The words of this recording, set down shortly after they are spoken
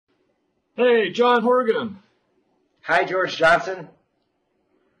Hey, John Horgan. Hi, George Johnson.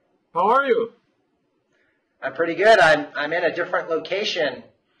 How are you? I'm pretty good. I'm in a different location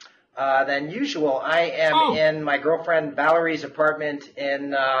than usual. I am Oh, in my girlfriend Valerie's apartment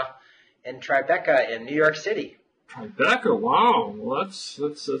in Tribeca in New York City. Tribeca. Wow. Well,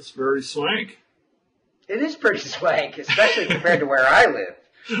 that's very swank. It is pretty swank, especially compared to where I live.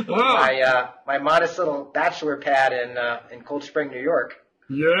 Ah, My modest little bachelor pad in Cold Spring, New York.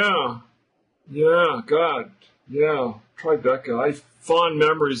 yeah, yeah. God, yeah. Tribeca. I have fond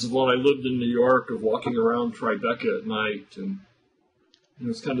memories of when I lived in New York of walking around Tribeca at night, and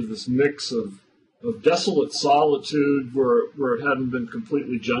it's kind of this mix of desolate solitude where it hadn't been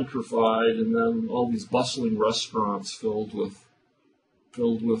completely gentrified, and then all these bustling restaurants filled with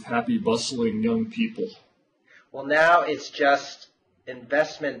happy, bustling young people. Well, now it's just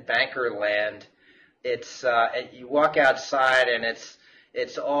investment banker land. It's you walk outside and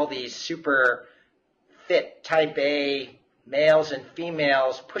it's all these super fit type A males and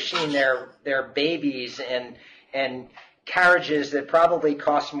females pushing their babies and carriages that probably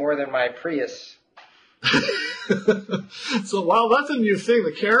cost more than my Prius. So, wow, that's a new thing.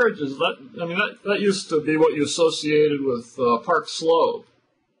 The carriages. That used to be what you associated with Park Slope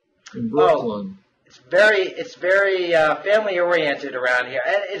in Oh, Brooklyn. it's very family oriented around here,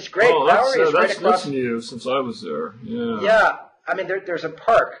 and it's great. Oh, Bowery is right that's across. new since I was there. Yeah, Yeah, I mean there's a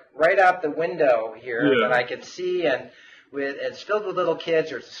park right out the window here that yeah. I can see, and it's filled with little kids.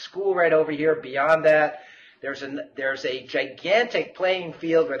 There's a school right over here. Beyond that, there's a gigantic playing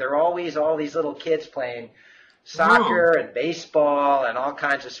field where there are always all these little kids playing Oh, soccer and baseball and all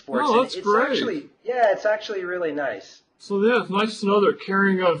kinds of sports. oh, And that's great. it's actually really nice. So, yeah, it's nice to know they're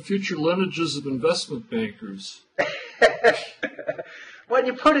carrying on future lineages of investment bankers. When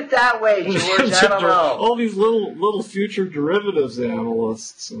you put it that way, George, I don't know. All these little future derivatives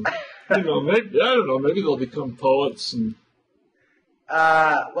analysts, and maybe I don't know, maybe they'll become poets and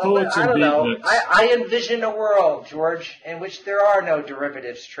Well, poets I and don't know. beatniks. I envision a world, George, in which there are no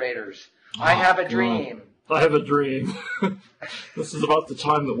derivatives traders. I Oh have a God, dream. I have a dream. This is about the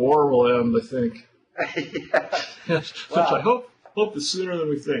time that war will end, I think. Yeah. Which I Well, hope is sooner than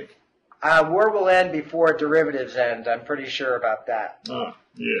we think. war will end before derivatives end. I'm pretty sure about that. Ah,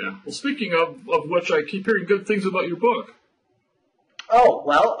 yeah. Well, speaking of which, I keep hearing good things about your book. Oh,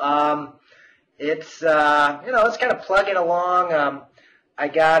 well, it's it's kind of plugging along. I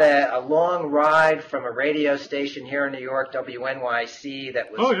got a long ride from a radio station here in New York, WNYC, that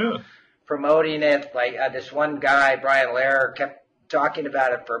Oh was yeah. promoting it. Like this one guy, Brian Lehrer, kept talking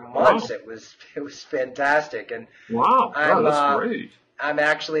about it for months. Wow. It was fantastic, and Wow. God, I'm that's uh, great. I'm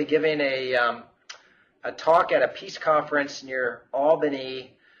actually giving a talk at a peace conference near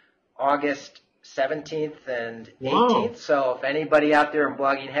Albany, August 17th and Wow. 18th. So if anybody out there in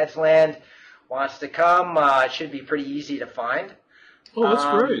Blogging Heads land wants to come, it should be pretty easy to find. Oh, that's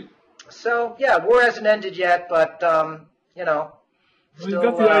Um, great. so yeah, war hasn't ended yet, but Well, you got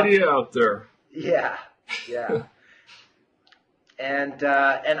still the idea out there. yeah, yeah. And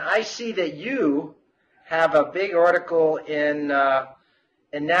I see that you have a big article in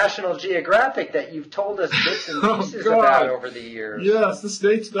National Geographic that you've told us bits and Oh pieces about God. over the years. Yes, this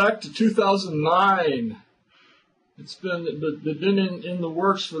dates back to 2009. It's been in the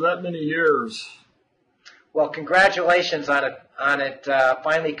works for that many years. Well, congratulations on it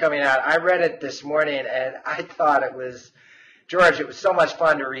finally coming out. I read it this morning, and I thought it was George. It was so much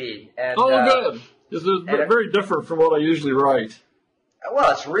fun to read, Oh, good. It's and very different from what I usually write.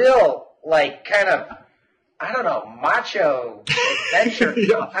 well, it's real, like kind of I don't know, macho adventure.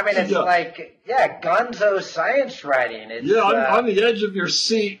 Yeah, I mean, it's yeah, like gunzo science writing. yeah. It's On the edge of your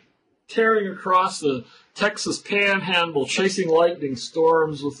seat, tearing across the Texas Panhandle, chasing lightning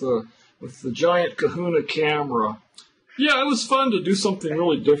storms with the giant Kahuna camera. Yeah, it was fun to do something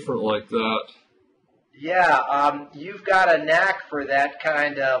really different like that. Yeah, you've got a knack for that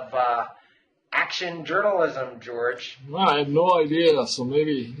kind of action journalism, George. Well, I had no idea, so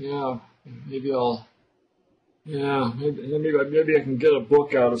maybe I'll, maybe I can get a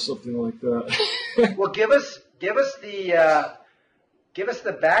book out of something like that. Well, give us the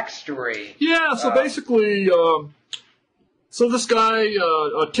backstory. Yeah, so Uh, basically, so this guy,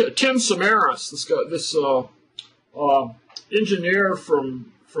 Tim Samaras, this engineer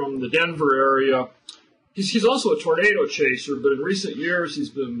from the Denver area. He's also a tornado chaser, but in recent years he's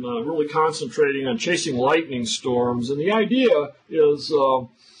been really concentrating on chasing lightning storms. And the idea is,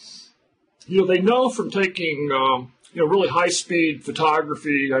 they know from taking, really high-speed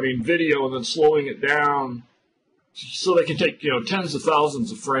photography, video, and then slowing it down, so they can take, tens of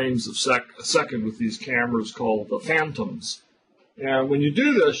thousands of frames a second with these cameras called phantoms. And when you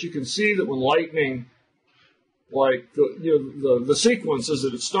do this, you can see that when lightning, like the sequence is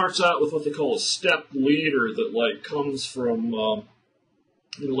that it starts out with what they call a stepped leader that like comes from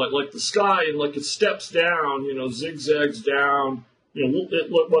like the sky, and like it steps down, zigzags down,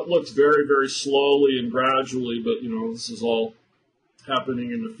 what looks very, very slowly and gradually, but this is all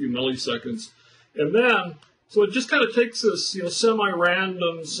happening in a few milliseconds. And then, so it just kind of takes this,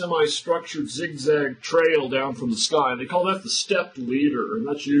 semi-random, semi-structured zigzag trail down from the sky. And they call that the stepped leader, and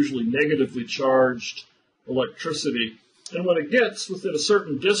that's usually negatively charged electricity. And when it gets within a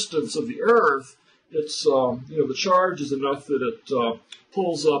certain distance of the Earth, it's, the charge is enough that it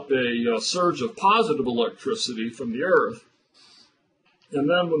pulls up a surge of positive electricity from the Earth. And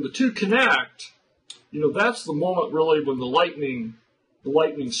then when the two connect, that's the moment really when the lightning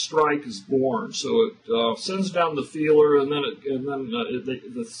strike is born. So it sends down the feeler, and then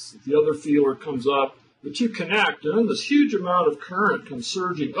the other feeler comes up. The two connect, and then this huge amount of current comes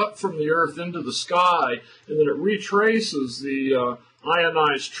surging up from the Earth into the sky, and then it retraces the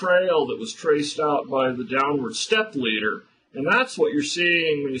ionized trail that was traced out by the downward step leader. And that's what you're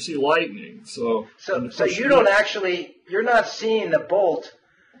seeing when you see lightning. So you're not seeing the bolt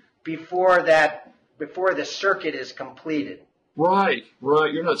before the circuit is completed. Right.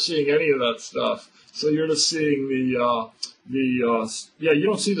 You're not seeing any of that stuff. So you're just seeing you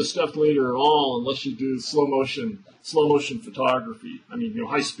don't see the step leader at all unless you do slow motion photography. I mean,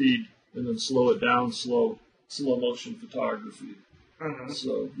 high speed and then slow it down, slow motion photography. Mm-hmm.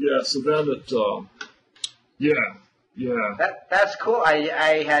 So then That's cool.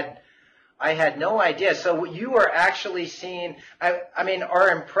 I had no idea. So you were actually seeing. I mean, our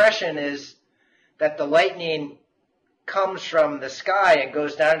impression is that the lightning comes from the sky and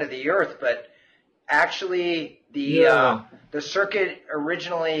goes down to the Earth, but actually the circuit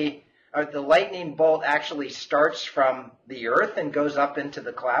originally, or the lightning bolt actually starts from the Earth and goes up into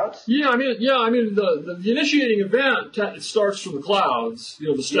the clouds. I mean, the initiating event it starts from the clouds,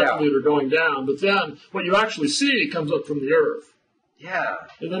 the step leader going down, but then what you actually see comes up from the Earth. Yeah.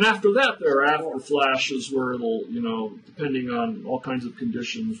 And then after that, there are after flashes where it'll, depending on all kinds of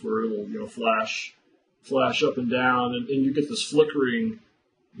conditions, where it'll, flash up and down, and you get this flickering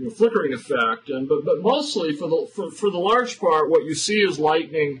effect. And but mostly for the large part, what you see is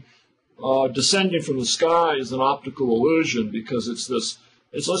lightning descending from the sky is an optical illusion, because it's this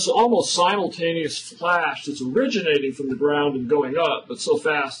almost simultaneous flash that's originating from the ground and going up, but so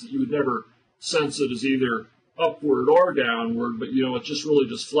fast that you would never sense it as either upward or downward. But it just really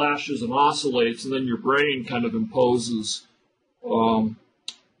just flashes and oscillates, and then your brain kind of imposes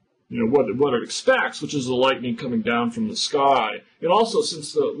what it expects, which is the lightning coming down from the sky. And also,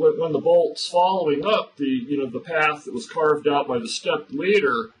 since when the bolt's following up the path that was carved out by the stepped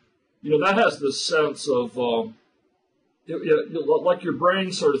leader, that has this sense of like your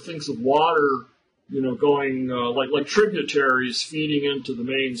brain sort of thinks of water, going like tributaries feeding into the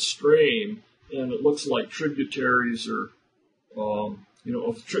main stream, and it looks like tributaries are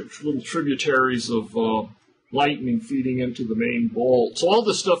little tributaries of lightning feeding into the main bolt. So all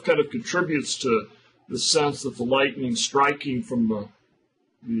this stuff kind of contributes to the sense that the lightning striking from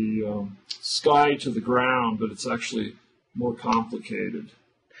the sky to the ground, but it's actually more complicated.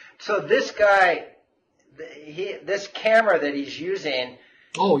 So this guy, this camera that he's using,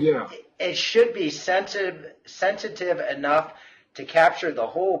 it should be sensitive enough to capture the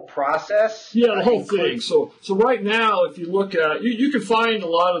whole process? Yeah, the whole thing. So right now, if you look at, you can find a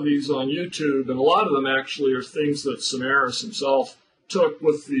lot of these on YouTube, and a lot of them actually are things that Samaras himself took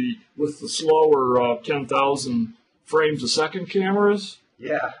with the slower 10,000 frames a second cameras.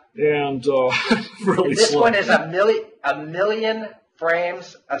 Yeah. And really this slow. One is a million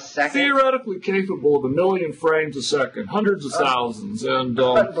frames a second? Theoretically capable of 1 million frames a second, hundreds of thousands. And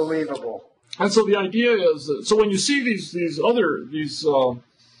unbelievable. And so the idea is that, so when you see these other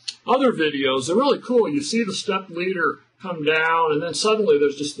videos, they're really cool. You see the step leader come down, and then suddenly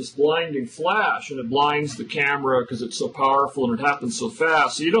there's just this blinding flash, and it blinds the camera because it's so powerful and it happens so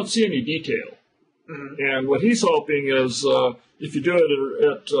fast. So you don't see any detail. Mm-hmm. And what he's hoping is if you do it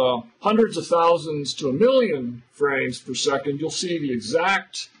at hundreds of thousands to 1 million frames per second, you'll see the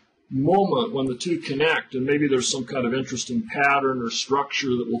exact moment when the two connect, and maybe there's some kind of interesting pattern or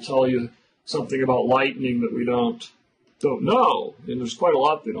structure that will tell you something about lightning that we don't know, and there's quite a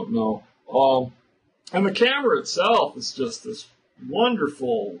lot they don't know. And the camera itself is just this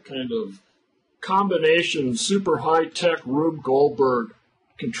wonderful kind of combination, super high-tech Rube Goldberg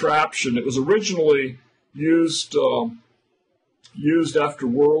contraption. It was originally used after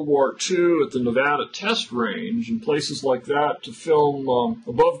World War II at the Nevada test range and places like that to film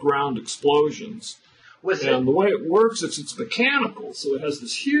above-ground explosions. And the way it works, it's mechanical, so it has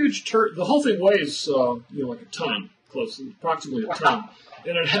this huge the whole thing weighs like a ton, approximately a ton,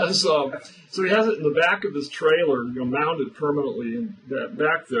 and it has so he has it in the back of his trailer, mounted permanently in that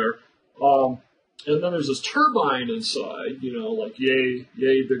back there, and then there's this turbine inside, like yay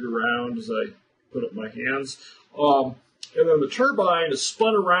big around as I put up my hands, and then the turbine is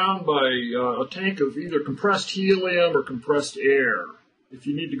spun around by a tank of either compressed helium or compressed air. If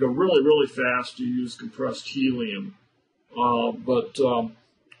you need to go really, really fast, you use compressed helium. But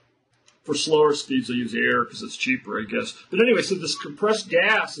for slower speeds, I use air because it's cheaper, I guess. But anyway, so this compressed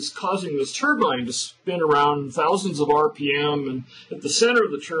gas is causing this turbine to spin around thousands of RPM, and at the center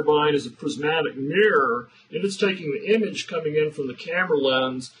of the turbine is a prismatic mirror, and it's taking the image coming in from the camera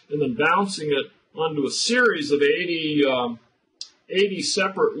lens and then bouncing it onto a series of 80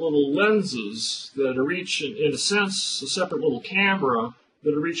 separate little lenses that are each, in a sense, a separate little camera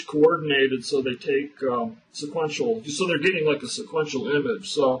that are each coordinated so they take sequential, so they're getting like a sequential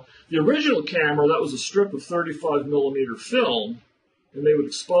image. So the original camera, that was a strip of 35 millimeter film, and they would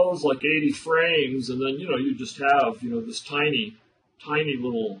expose like 80 frames, and then, you just have, this tiny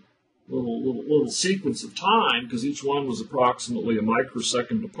little sequence of time, because each one was approximately a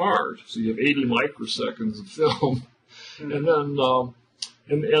microsecond apart. So you have 80 microseconds of film. And then,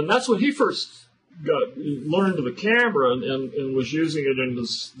 and that's when he first learned the camera and was using it in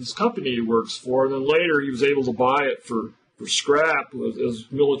this company he works for. And then later he was able to buy it for scrap as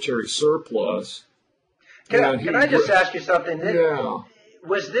military surplus. Can I just ask you something? Yeah.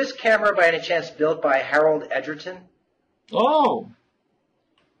 Was this camera by any chance built by Harold Edgerton? Oh,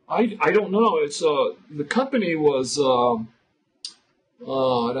 I don't know. It's the company was.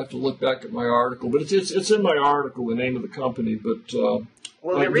 I'd have to look back at my article, but it's in my article, the name of the company. But the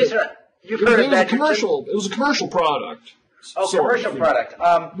reason you've heard of Edgerton? It was a commercial product. Oh, commercial product.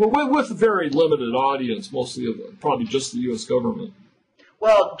 With a very limited audience, mostly probably just the U.S. government.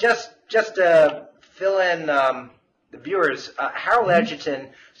 Well, just to fill in the viewers, Harold Edgerton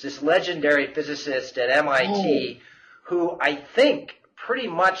is this legendary physicist at MIT who I think pretty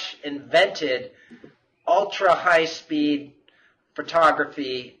much invented ultra high speed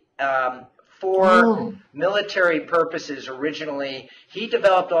photography for military purposes originally. He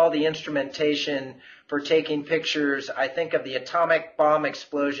developed all the instrumentation for taking pictures, I think, of the atomic bomb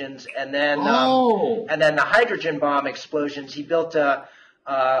explosions and then the hydrogen bomb explosions. He built a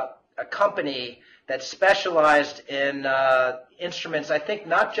company that specialized in instruments, I think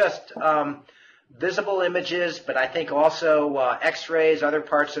not just visible images, but I think also X-rays, other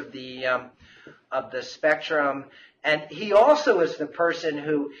parts of the spectrum. And he also is the person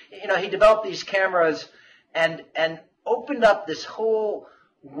who, he developed these cameras and opened up this whole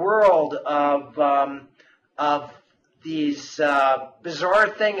world of these bizarre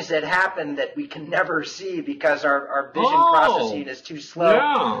things that happen that we can never see because our vision processing is too slow.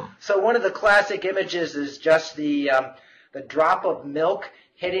 Yeah. So one of the classic images is just the drop of milk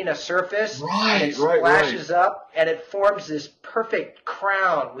hitting a surface, and it splashes up, and it forms this perfect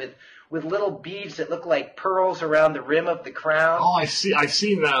crown with little beads that look like pearls around the rim of the crown. Oh, I see. I've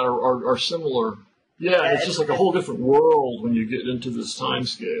seen that or similar. Yeah, it's just like a whole different world when you get into this time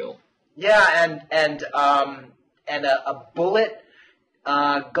scale. Yeah, and a bullet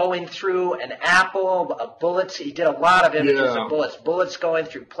going through an apple, bullets. He did a lot of images of bullets going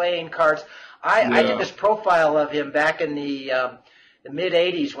through playing cards. I did this profile of him back in the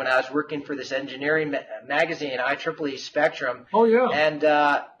mid-'80s when I was working for this engineering magazine, IEEE Spectrum. Oh, yeah.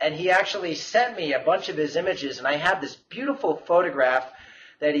 And he actually sent me a bunch of his images, and I have this beautiful photograph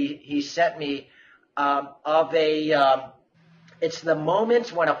that he sent me of it's the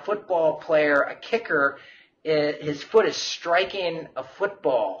moment when a football player, a kicker, his foot is striking a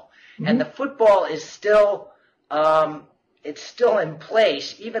football, and the football is still it's still in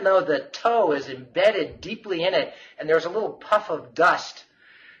place, even though the toe is embedded deeply in it, and there's a little puff of dust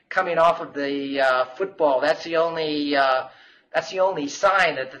coming off of the football. That's the only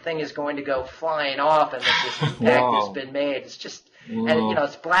sign that the thing is going to go flying off and that this impact has been made. It's just, and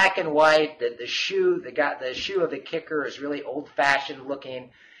it's black and white. The shoe of the kicker is really old-fashioned looking.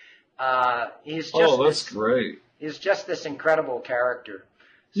 He's just that's great. He's just this incredible character.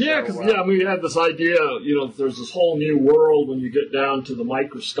 Yeah, because we had this idea, there's this whole new world when you get down to the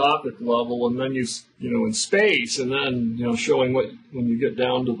microscopic level, and then in space, and then showing when you get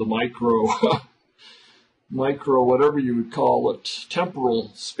down to the micro, whatever you would call it,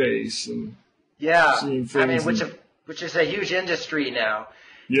 temporal space, and seeing things. Which is a huge industry now.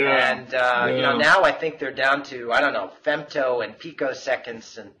 Yeah, and now I think they're down to femto and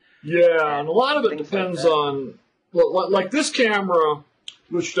picoseconds and and a lot of it depends on like this camera,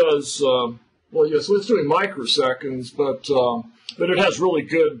 which does Well, yes, so it's doing microseconds, but it has really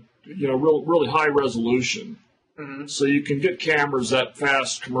good, really high resolution. Mm-hmm. So you can get cameras that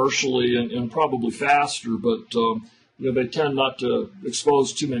fast commercially and probably faster, but they tend not to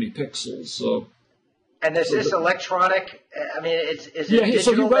expose too many pixels. So. And is this electronic? I mean, is it digital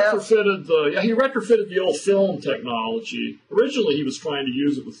so he retrofitted now? he retrofitted the old film technology. Originally, he was trying to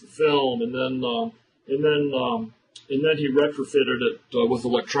use it with the film, and then he retrofitted it with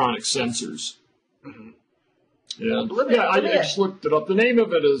electronic sensors. Mm-hmm. And I just looked it up. The name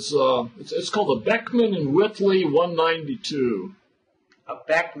of it is it's called a Beckman and Whitley 192. A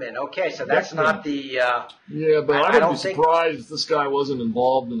Beckman. Okay, so that's Beckman. not the. Yeah, but I would be think... surprised if this guy wasn't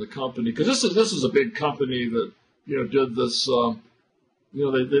involved in the company, because this is a big company that did this.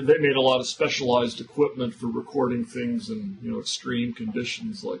 They made a lot of specialized equipment for recording things in extreme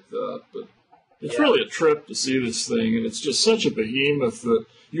conditions like that. But it's really a trip to see this thing, and it's just such a behemoth that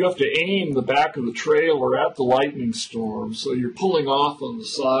you have to aim the back of the trailer at the lightning storm. So you're pulling off on the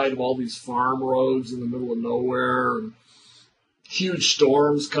side of all these farm roads in the middle of nowhere, and huge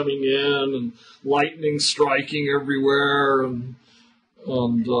storms coming in, and lightning striking everywhere, and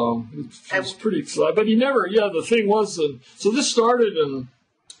it's pretty exciting. But the thing was, so this started in,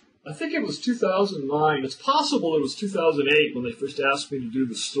 I think it was 2009. It's possible it was 2008 when they first asked me to do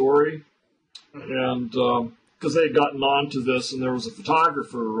the story, and because they had gotten onto this, and there was a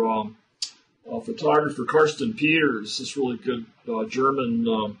photographer, Karsten Peters, this really good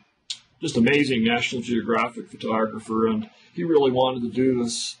German, just amazing National Geographic photographer, and he really wanted to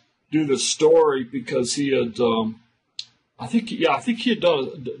do this story because he had, I think he had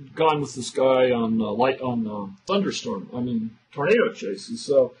gone with this guy on tornado chases.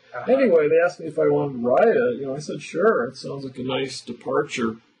 So anyway, they asked me if I wanted to write it. I said sure. It sounds like a nice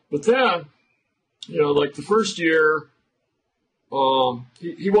departure. But then, like the first year,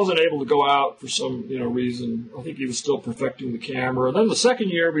 he wasn't able to go out for some reason. I think he was still perfecting the camera. And then the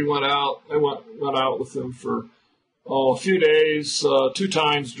second year we went out. I went out with him for a few days, 2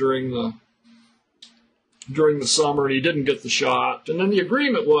 times during the summer, and he didn't get the shot. And then the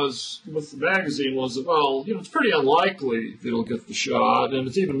agreement was with the magazine was that, well, it's pretty unlikely that he'll get the shot, and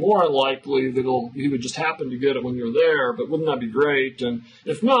it's even more unlikely that he would just happen to get it when you're there. But wouldn't that be great? And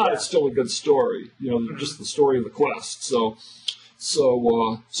if not, it's still a good story. Just the story of the quest. So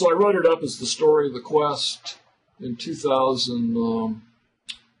I wrote it up as the story of the quest in 2000.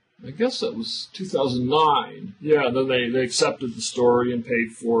 I guess that was 2009. Yeah, then they accepted the story and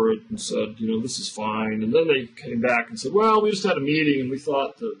paid for it and said, this is fine. And then they came back and said, well, we just had a meeting and we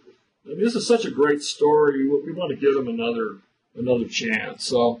thought that this is such a great story. We want to give them another chance.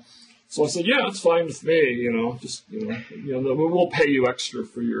 So I said, yeah, it's fine with me. We'll pay you extra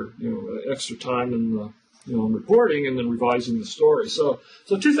for your extra time in reporting and then revising the story. So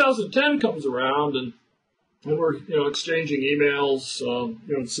 2010 comes around and we're, exchanging emails.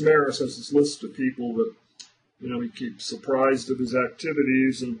 Samaras has this list of people that, he keeps apprised of his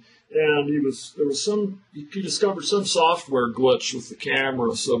activities, and he discovered some software glitch with the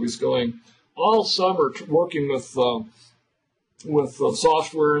camera, so he's going all summer working with a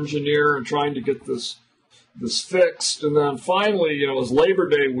software engineer and trying to get this fixed, and then finally, it was Labor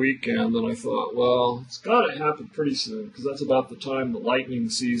Day weekend, and I thought, well, it's got to happen pretty soon, because that's about the time the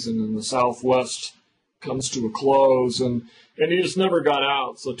lightning season in the Southwest comes to a close, and he just never got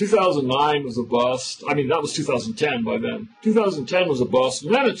out. So 2009 was a bust. I mean, that was 2010 by then. 2010 was a bust.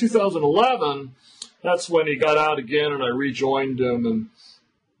 And then in 2011, that's when he got out again, and I rejoined him,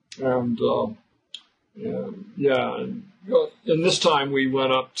 and this time we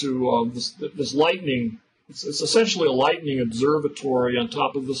went up to this lightning. It's essentially a lightning observatory on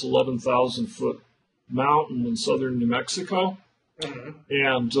top of this 11,000-foot mountain in southern New Mexico. Mm-hmm.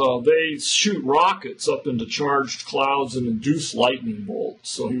 And they shoot rockets up into charged clouds and induce lightning bolts.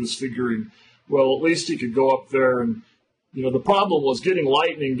 So he was figuring, well, at least he could go up there and, the problem was getting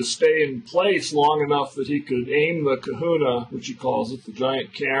lightning to stay in place long enough that he could aim the kahuna, which he calls it, the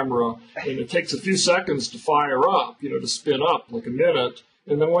giant camera, and it takes a few seconds to fire up, to spin up, like a minute.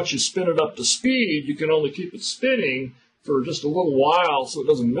 And then once you spin it up to speed, you can only keep it spinning for just a little while so it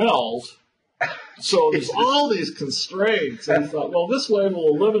doesn't melt. So there's all these constraints, and I thought, well, this way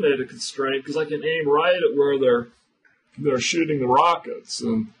will eliminate a constraint because I can aim right at where they're shooting the rockets.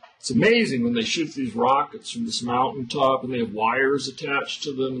 And it's amazing when they shoot these rockets from this mountaintop, and they have wires attached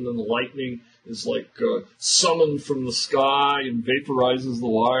to them, and then the lightning is like summoned from the sky and vaporizes the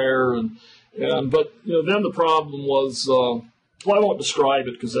wire. But then the problem was, well, I won't describe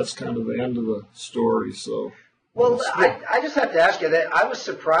it because that's kind of the end of the story. So. Well, I just have to ask you that I was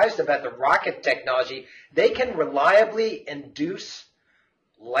surprised about the rocket technology. They can reliably induce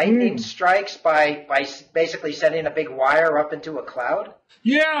lightning strikes by basically sending a big wire up into a cloud?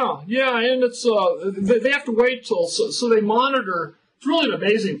 Yeah, and it's they have to wait till so they monitor. It's really an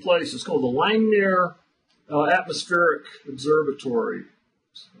amazing place. It's called the Langmuir Atmospheric Observatory,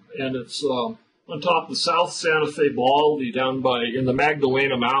 and it's on top of the South Santa Fe Baldy down in the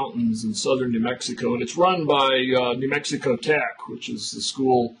Magdalena Mountains in southern New Mexico, and it's run by New Mexico Tech, which is the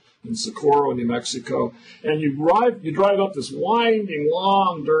school in Socorro, New Mexico. And you drive up this winding,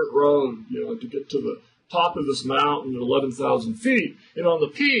 long dirt road, to get to the top of this mountain at 11,000 feet. And on the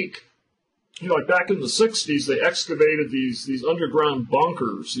peak, like back in the 60s, they excavated these underground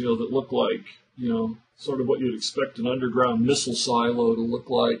bunkers, that look like, sort of what you'd expect an underground missile silo to look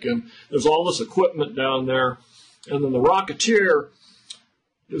like. And there's all this equipment down there. And then the Rocketeer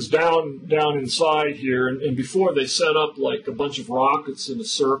is down inside here. And before they set up like a bunch of rockets in a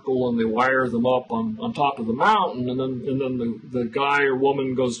circle and they wire them up on top of the mountain. And then the guy or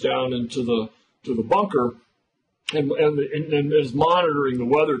woman goes down into the bunker and is monitoring the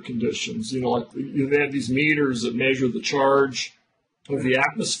weather conditions. Like they have these meters that measure the charge of the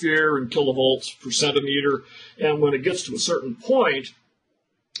atmosphere in kilovolts per centimeter, and when it gets to a certain point,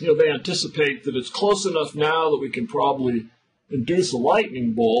 they anticipate that it's close enough now that we can probably induce a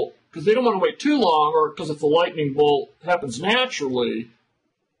lightning bolt, because they don't want to wait too long, or because if the lightning bolt happens naturally,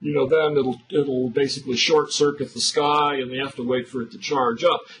 then it'll basically short circuit the sky, and they have to wait for it to charge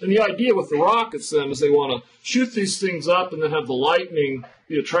up. And the idea with the rockets then is they want to shoot these things up and then have the lightning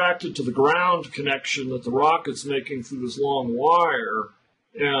be attracted to the ground connection that the rocket's making through this long wire,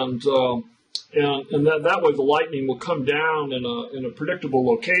 and that way the lightning will come down in a predictable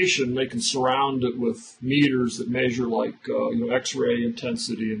location. They can surround it with meters that measure like X-ray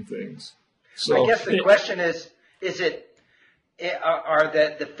intensity and things. So I guess the question is are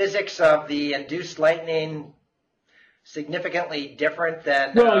the physics of the induced lightning significantly different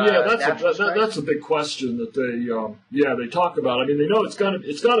than that's a big question that they talk about. I mean, they know it's got to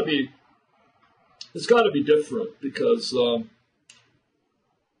be different because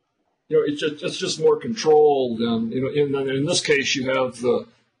it's just more controlled, and in this case you have the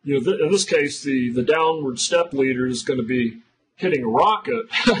downward step leader is going to be hitting a rocket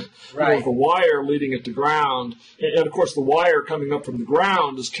right. with a wire leading it to ground, and of course the wire coming up from the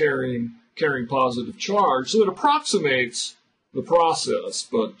ground is carrying positive charge, so it approximates the process,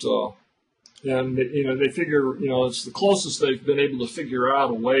 but they figure it's the closest they've been able to figure out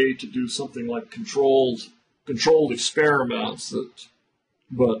a way to do something like controlled experiments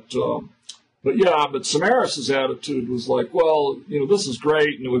but Samaris's attitude was like, well, this is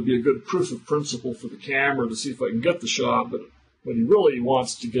great and it would be a good proof of principle for the camera to see if I can get the shot, but he really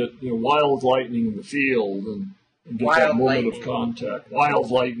wants to get wild lightning in the field and get that moment of contact. Wild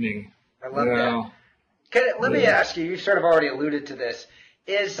lightning. I love that. Let me ask you sort of already alluded to this,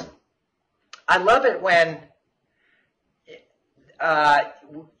 I love it when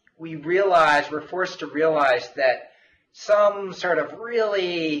we're forced to realize that some sort of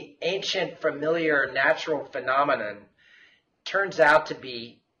really ancient, familiar natural phenomenon turns out to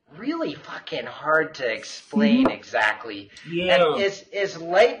be really fucking hard to explain exactly. Yeah. And is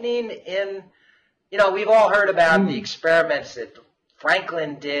lightning in, we've all heard about the experiments that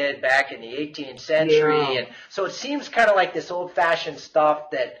Franklin did back in the 18th century, and so it seems kind of like this old-fashioned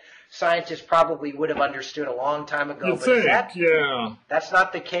stuff that scientists probably would have understood a long time ago. That's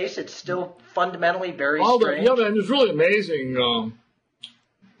not the case. It's still fundamentally very strange. And there's really amazing,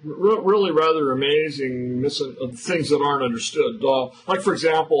 really rather amazing things that aren't understood. Like, for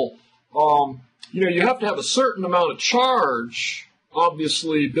example, you have to have a certain amount of charge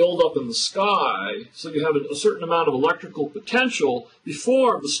obviously build up in the sky, so you have a certain amount of electrical potential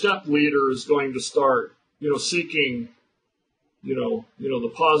before the step leader is going to start, seeking,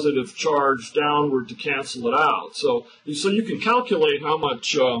 the positive charge downward to cancel it out. So you can calculate how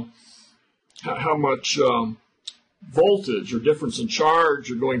much voltage or difference in charge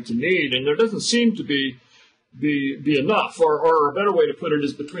you're going to need, and there doesn't seem to be enough. Or a better way to put it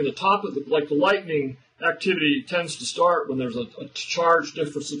is between the top of the lightning activity tends to start when there's a charge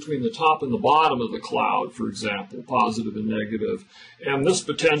difference between the top and the bottom of the cloud, for example, positive and negative. And this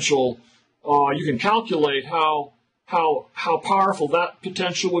potential, you can calculate how powerful that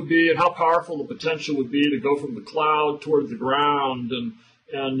potential would be and how powerful the potential would be to go from the cloud toward the ground.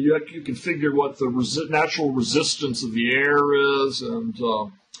 And you can figure what the natural resistance of the air is. And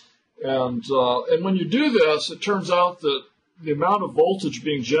when you do this, it turns out that the amount of voltage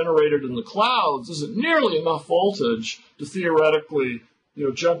being generated in the clouds isn't nearly enough voltage to theoretically,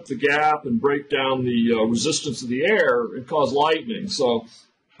 jump the gap and break down the resistance of the air and cause lightning. So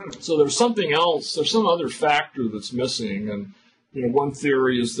there's something else. There's some other factor that's missing, one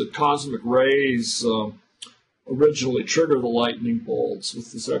theory is that cosmic rays originally trigger the lightning bolts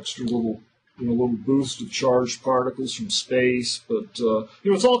with this extra little boost of charged particles from space. But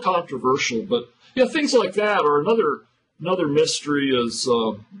it's all controversial. But things like that. Or another mystery is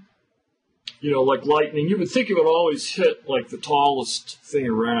like lightning. You would think it would always hit like the tallest thing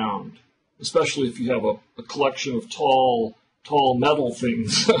around, especially if you have a collection of tall metal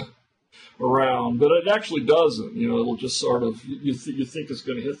things around. But it actually doesn't. It'll just sort of you think it's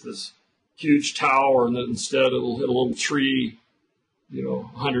going to hit this huge tower, and then instead it'll hit a little tree,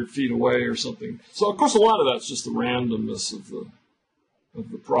 100 feet away or something. So of course a lot of that's just the randomness of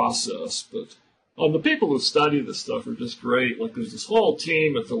the process. But the people who study this stuff are just great. Like there's this whole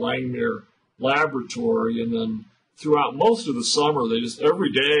team at the Langmuir laboratory, and then throughout most of the summer,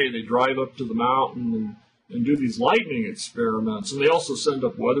 every day they drive up to the mountain and do these lightning experiments. And they also send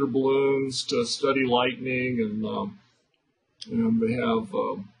up weather balloons to study lightning, and they have,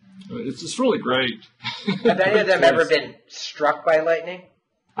 it's just really great. Have any of them ever been struck by lightning?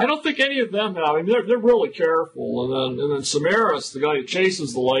 I don't think any of them have. I mean, they're really careful. And then Samaras, the guy who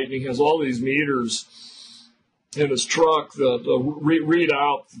chases the lightning, has all these meters in his truck that read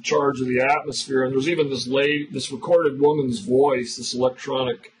out the charge of the atmosphere. And there's even this recorded woman's voice, this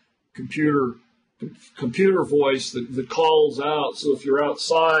electronic computer voice that calls out. So if you're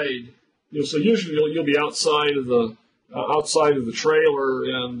outside, so usually you'll be outside of the trailer,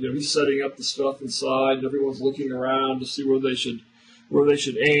 and he's setting up the stuff inside, and everyone's looking around to see where they should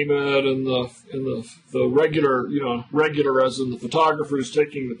aim it, and the regular as in the photographers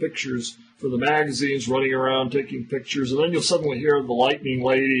taking the pictures for the magazines, running around taking pictures, and then you'll suddenly hear the lightning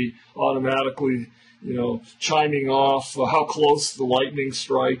lady automatically chiming off how close the lightning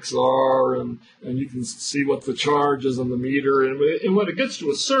strikes are, and you can see what the charge is on the meter, and when it gets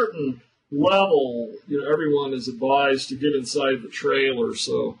to a certain level, everyone is advised to get inside the trailer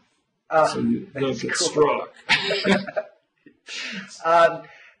so you don't get struck. I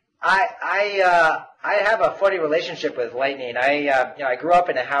have a funny relationship with lightning. I grew up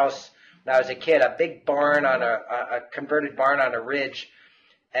in a house when I was a kid, a big barn on a converted barn on a ridge,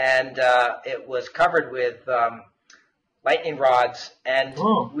 and it was covered with lightning rods, and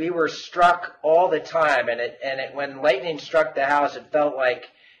we were struck all the time. And when lightning struck the house, it felt like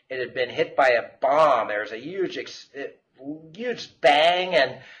it had been hit by a bomb. There was a huge bang,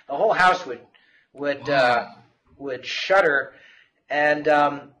 and the whole house would shudder. And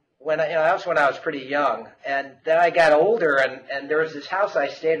that was when I was pretty young. And then I got older, and there was this house I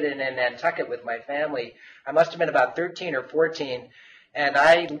stayed in Nantucket with my family. I must have been about 13 or 14, and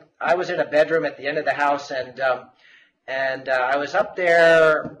I was in a bedroom at the end of the house, and I was up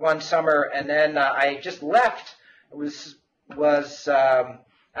there one summer, and then I just left. It was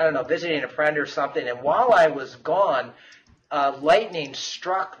I don't know, visiting a friend or something, and while I was gone, lightning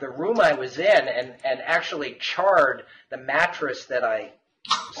struck the room I was in and actually charred the mattress that I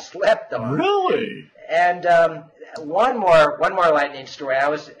slept on. Really? And one more lightning story. I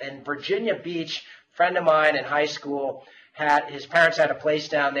was in Virginia Beach. A friend of mine in high school his parents had a place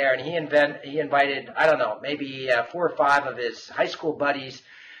down there, and he invited, I don't know, maybe 4 or 5 of his high school buddies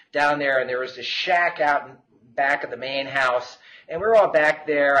down there, and there was this shack out in back of the main house. And we were all back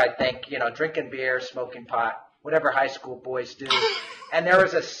there, I think, drinking beer, smoking pot, whatever high school boys do. And there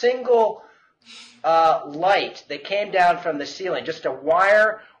was a single light that came down from the ceiling, just a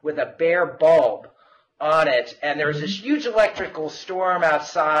wire with a bare bulb on it. And there was this huge electrical storm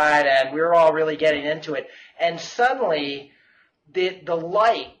outside, and we were all really getting into it. And suddenly, the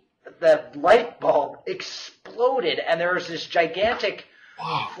light bulb exploded, and there was this gigantic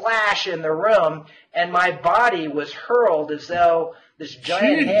flash in the room, and my body was hurled as though this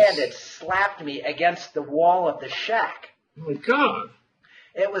giant hand had slapped me against the wall of the shack. Oh my God!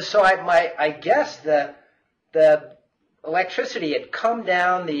 It was so I guess the electricity had come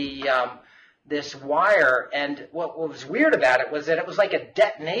down this wire, and what was weird about it was that it was like a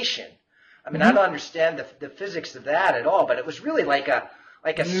detonation. I mean, I don't understand the physics of that at all, but it was really like a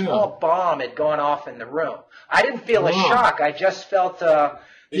small bomb had gone off in the room. I didn't feel a shock. I just felt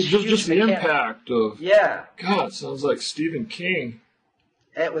just the impact of. Yeah. God, sounds like Stephen King.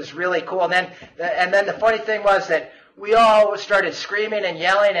 It was really cool. And then the funny thing was that we all started screaming and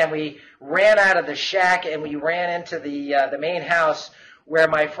yelling, and we ran out of the shack, and we ran into the main house where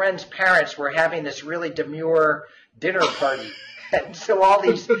my friend's parents were having this really demure dinner party. And so all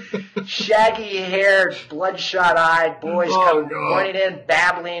these shaggy-haired, bloodshot-eyed boys come running in,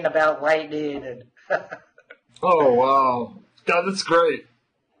 babbling about lightning. And oh, wow. God, that's great.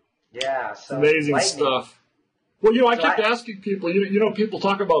 Yeah. So amazing lightning stuff. Well, I kept asking people, people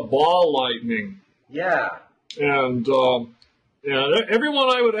talk about ball lightning. Yeah. And And everyone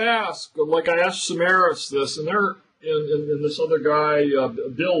I would ask, like I asked Samaris this, and they're and this other guy,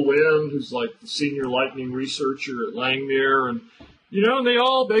 Bill Wind, who's like the senior lightning researcher at Langmuir, and and they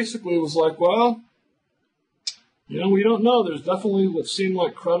all basically was like, well, we don't know. There's definitely what seemed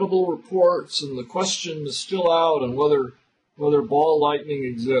like credible reports, and the question is still out on whether ball lightning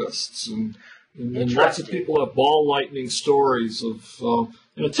exists. And lots of people have ball lightning stories of.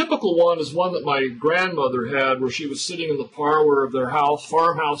 And a typical one is one that my grandmother had, where she was sitting in the parlor of their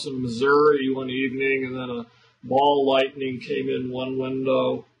farmhouse in Missouri one evening, and then a ball lightning came in one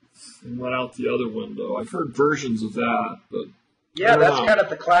window and went out the other window. I've heard versions of that, but yeah, that's kind of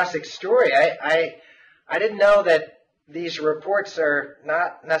the classic story. I didn't know that these reports are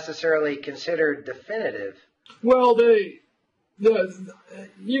not necessarily considered definitive. Well, there's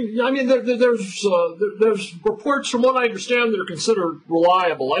reports, from what I understand, that are considered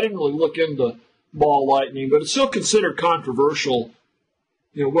reliable. I didn't really look into ball lightning, but it's still considered controversial.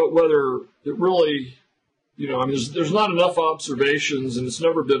 Whether it really, there's not enough observations, and it's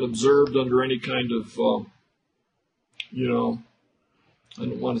never been observed under any kind of, I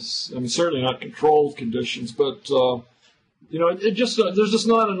don't want to. Certainly not controlled conditions, but there's just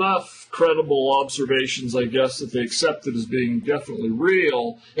not enough credible observations, I guess, that they accept it as being definitely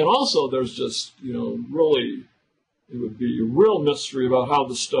real. And also, there's just really, it would be a real mystery about how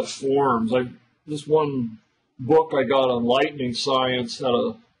this stuff forms. This one book I got on lightning science had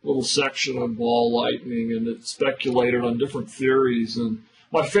a little section on ball lightning, and it speculated on different theories. And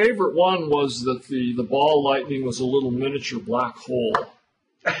my favorite one was that the ball lightning was a little miniature black hole.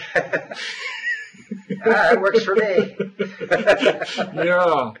 That works for me.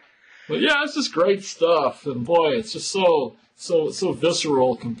 Yeah. But yeah, it's just great stuff, and boy, it's just so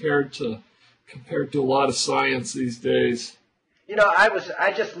visceral compared to a lot of science these days.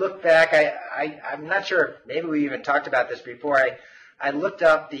 I just looked back. I'm not sure. Maybe we even talked about this before. I looked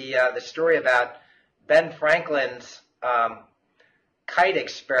up the story about Ben Franklin's kite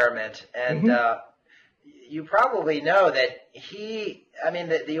experiment, and you probably know that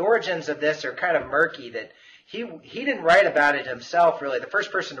the origins of this are kind of murky. That he didn't write about it himself, really. The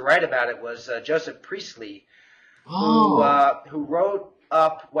first person to write about it was Joseph Priestley, who wrote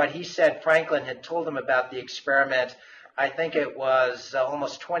up what he said Franklin had told him about the experiment. I think it was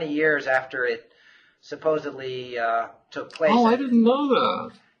almost 20 years after it supposedly took place. Oh, I didn't know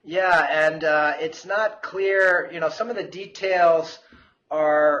that. Yeah, and it's not clear. Some of the details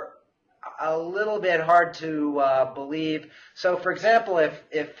are a little bit hard to believe. So, for example,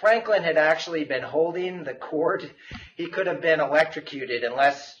 if Franklin had actually been holding the cord, he could have been electrocuted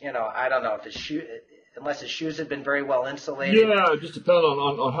unless, I don't know, unless his shoes had been very well insulated. Yeah, it just depends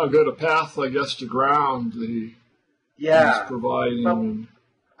on how good a path, I guess, to ground he was providing. But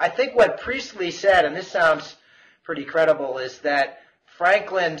I think what Priestley said, and this sounds pretty credible, is that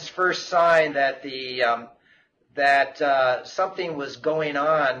Franklin's first sign that something was going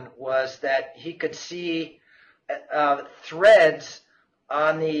on was that he could see threads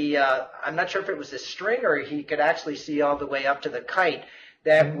on the, I'm not sure if it was a string or he could actually see all the way up to the kite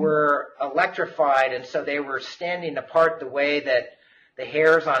that were electrified, and so they were standing apart the way that the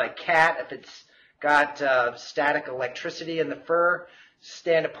hairs on a cat, if it's got static electricity in the fur,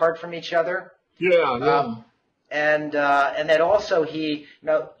 stand apart from each other. Yeah. And that also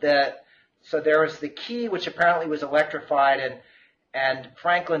so there was the key, which apparently was electrified, and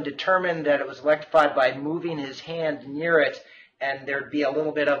Franklin determined that it was electrified by moving his hand near it, and there'd be a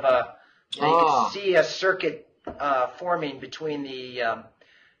little bit of you could see a circuit forming between the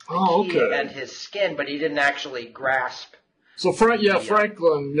key and his skin, but he didn't actually grasp. So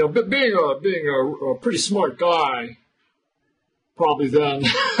Franklin, being a pretty smart guy, probably then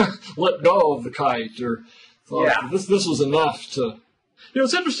let go of the kite, or thought this was enough to.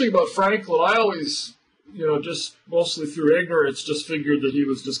 It's interesting about Franklin. I always, just mostly through ignorance, just figured that he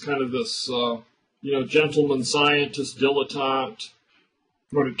was just kind of this, gentleman scientist dilettante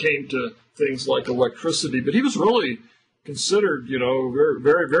when it came to things like electricity. But he was really considered, very,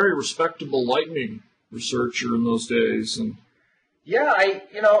 very, very respectable lightning researcher in those days. And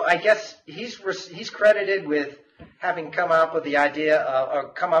I guess he's credited with having come up with the idea or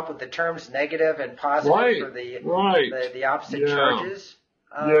come up with the terms negative and positive for the opposite charges.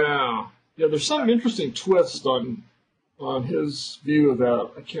 There's some interesting twist on his view of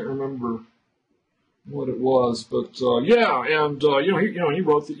that. I can't remember what it was, but he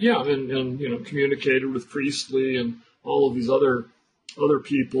wrote and communicated with Priestley and all of these other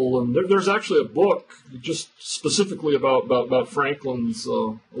people, and there's actually a book just specifically about Franklin's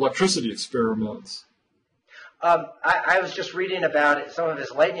electricity experiments. I was just reading about some of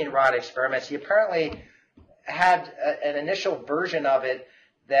his lightning rod experiments. He apparently had an initial version of it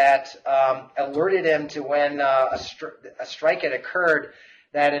that alerted him to when a strike had occurred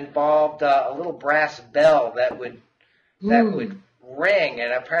that involved a little brass bell that would ring,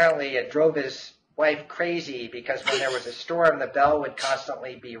 and apparently it drove his wife crazy because when there was a storm, the bell would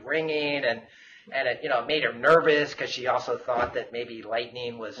constantly be ringing, and it made her nervous because she also thought that maybe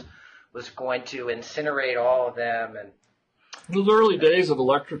lightning was going to incinerate all of them. And those early days of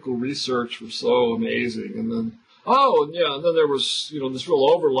electrical research were so amazing, and then and then there was this real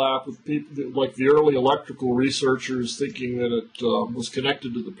overlap with people like the early electrical researchers thinking that it was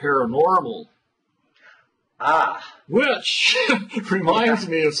connected to the paranormal. Which reminds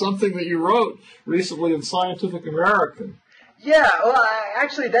me of something that you wrote recently in Scientific American. Yeah, well,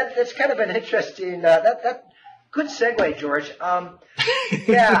 actually, that's kind of an interesting. That good segue, George.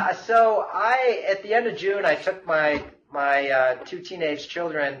 Yeah, so at the end of June, I took my two teenage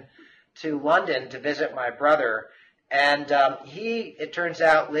children to London to visit my brother, and he, it turns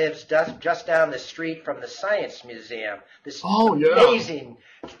out, lives just down the street from the Science Museum. This amazing,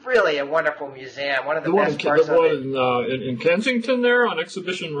 really a wonderful museum. One of the best parts of it. In Kensington there on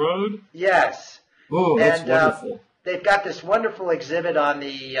Exhibition Road? Yes. Oh, that's wonderful. They've got this wonderful exhibit on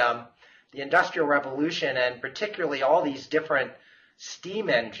the Industrial Revolution, and particularly all these different steam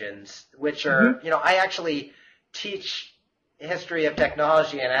engines, which are, I actually teach history of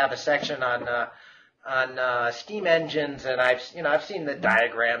technology, and I have a section on steam engines, and I've seen the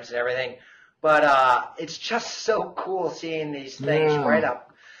diagrams and everything, but it's just so cool seeing these things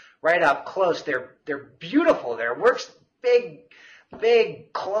right up close. They're beautiful. They're big,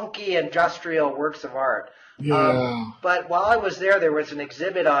 clunky industrial works of art. Yeah. But while I was there was an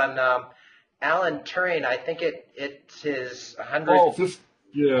exhibit on Alan Turing. I think it's his 100th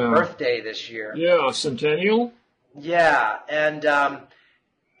birthday this year. Yeah, centennial. Yeah, and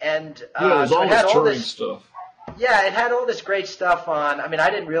there's all this Turing stuff. Yeah, it had all this great stuff on. I mean,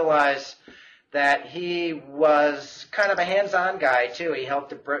 I didn't realize that he was kind of a hands-on guy too. He helped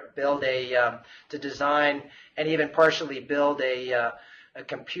to build to design and even partially build a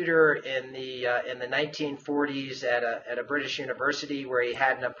computer in the 1940s at a British university where he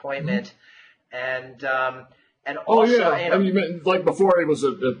had an appointment, and also you meant like before he was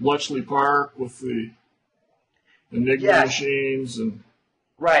at Bletchley Park with the Enigma machines and.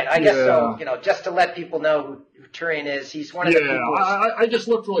 Right, I guess so. Just to let people know who Turing is, he's one of the people. I just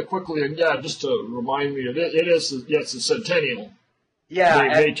looked really quickly, and just to remind me, it is a centennial. Yeah,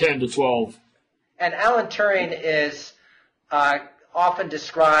 May 10 to 12. And Alan Turing is often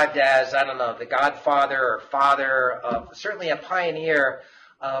described as, I don't know, the godfather or father of, certainly a pioneer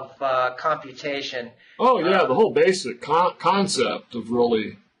of computation. Oh yeah, the whole basic concept of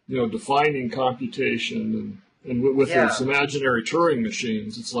really, defining computation and with its imaginary Turing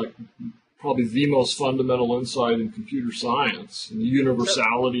machines, it's like probably the most fundamental insight in computer science and the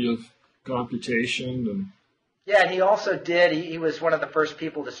universality of computation. And he also he was one of the first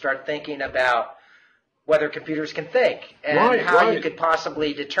people to start thinking about whether computers can think and how you could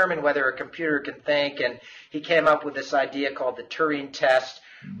possibly determine whether a computer can think. And he came up with this idea called the Turing test,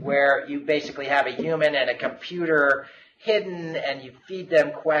 where you basically have a human and a computer hidden, and you feed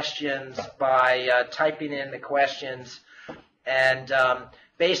them questions by typing in the questions, and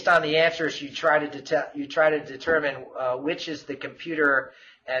based on the answers, you try to determine which is the computer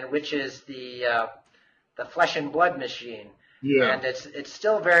and which is the flesh and blood machine. Yeah. And it's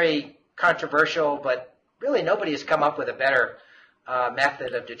still very controversial, but really nobody has come up with a better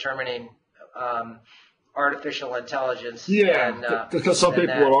method of determining artificial intelligence. Yeah, because some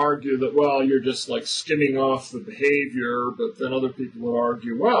people would argue that, well, you're just like skimming off the behavior, but then other people would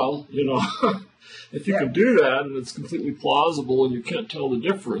argue, well, if you can do that and it's completely plausible and you can't tell the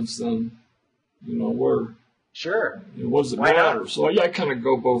difference, then, Sure. What does it matter? Not? So I kind of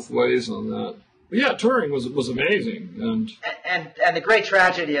go both ways on that. But yeah, Turing was amazing. And the great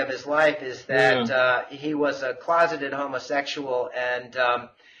tragedy of his life is that he was a closeted homosexual, and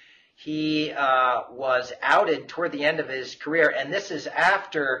he was outed toward the end of his career, and this is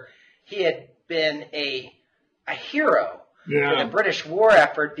after he had been a hero in the British war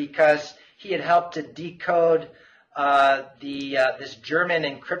effort because he had helped to decode this German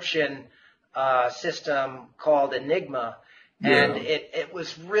encryption system called Enigma, and it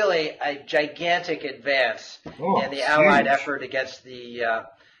was really a gigantic advance in the Allied effort against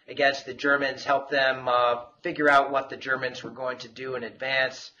the Germans, helped them figure out what the Germans were going to do in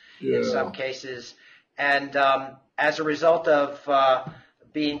advance. In some cases, and as a result of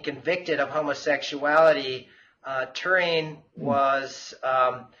being convicted of homosexuality, Turing was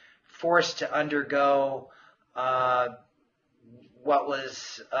forced to undergo what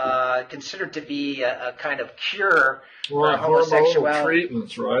was considered to be a kind of cure for Right, homosexuality. hormonal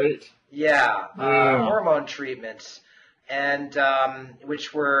treatments, right? Yeah, Yeah. hormone treatments, and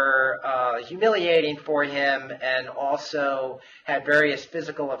which were humiliating for him, and also had various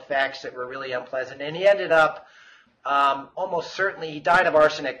physical effects that were really unpleasant. And he ended up almost certainly, he died of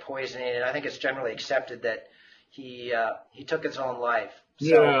arsenic poisoning, and I think it's generally accepted that he took his own life. So,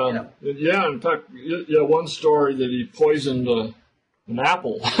 Yeah, you know, yeah. In fact, yeah, one story that he poisoned an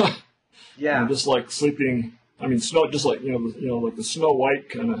apple. yeah. Just like sleeping. I mean, snow, just like like the Snow White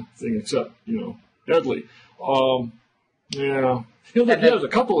kind of thing, except deadly. Yeah. There's a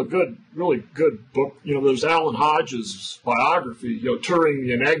couple of really good book. There's Alan Hodges' biography, Touring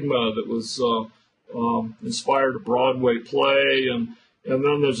the Enigma, that was inspired a Broadway play, and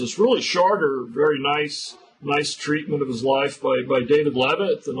then there's this really shorter, very nice treatment of his life by David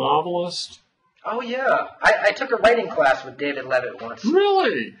Levitt, the novelist. Oh yeah, I took a writing class with David Levitt once.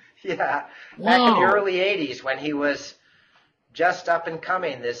 Really? Yeah, Wow. back in the early '80s when he was just up and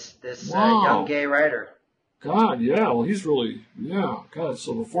coming. This Wow. young gay writer. God, yeah. Well, he's really, yeah. God,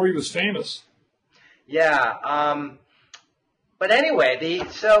 so before he was famous. Yeah. But anyway,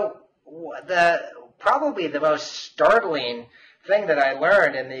 probably the most startling thing that I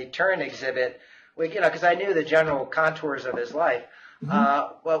learned in the Turing exhibit, because I knew the general contours of his life,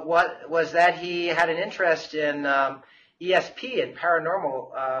 what was that he had an interest in ESP and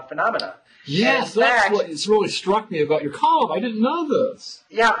paranormal phenomena. Yes, that's what it's really struck me about your column. I didn't know this.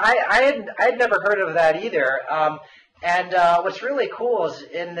 Yeah, I'd never heard of that either. And what's really cool is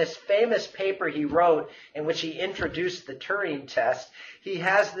in this famous paper he wrote in which he introduced the Turing test, he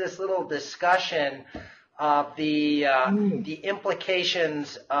has this little discussion of the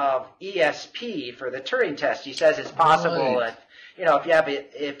implications of ESP for the Turing test. He says it's possible Right.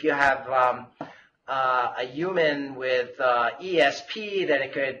 if you have a human with ESP, that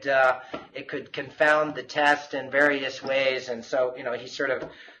it could confound the test in various ways, and so he sort of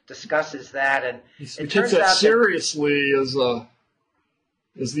discusses that, and He it takes turns that out seriously as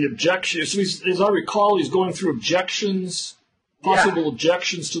the objection. So as I recall, he's going through possible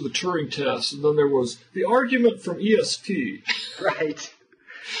objections to the Turing test, and then there was the argument from ESP. right.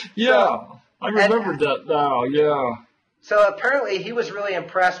 Yeah, I remembered that now. Yeah. So apparently he was really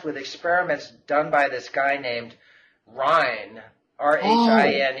impressed with experiments done by this guy named Rhine,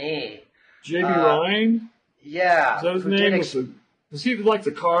 Rhine. J.B. Rhine? Yeah. Is that his name? Was he like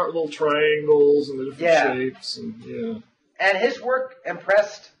the little triangles and the different shapes? And, yeah. And his work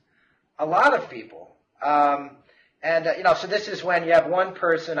impressed a lot of people. So this is when you have one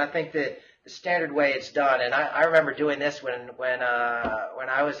person, I think the standard way it's done, and I remember doing this when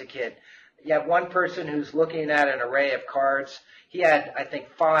I was a kid. You have one person who's looking at an array of cards. He had, I think,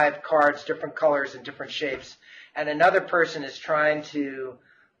 5 cards, different colors and different shapes, and another person is trying to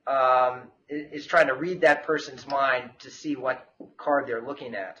read that person's mind to see what card they're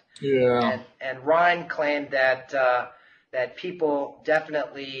looking at. Yeah. And Ryan claimed that people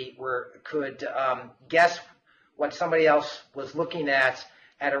definitely could guess what somebody else was looking at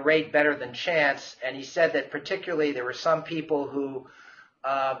a rate better than chance, and he said that particularly there were some people who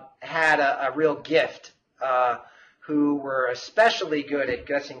had a real gift, who were especially good at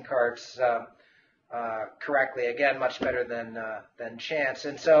guessing cards correctly. Again, much better than chance.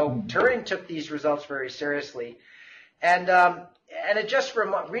 And so Turing took these results very seriously. And it just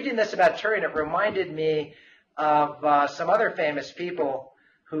reading this about Turing, it reminded me of some other famous people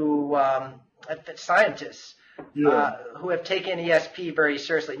scientists. Who have taken ESP very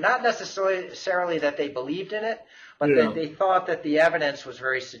seriously. Not necessarily that they believed in it, but that they thought that the evidence was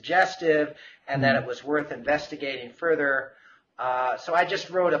very suggestive and that it was worth investigating further. So I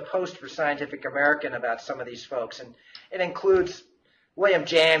just wrote a post for Scientific American about some of these folks, and it includes William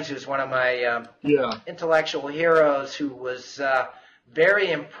James, who's one of my intellectual heroes, who was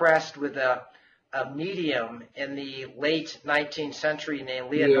very impressed with a medium in the late 19th century named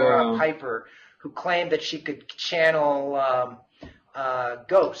Leonora Piper, who claimed that she could channel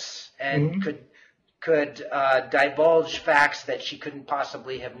ghosts and could divulge facts that she couldn't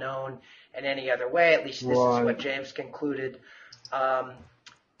possibly have known in any other way. At least this is what James concluded.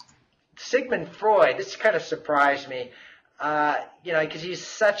 Sigmund Freud, this kind of surprised me, because he's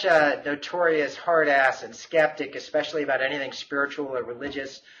such a notorious hard ass and skeptic, especially about anything spiritual or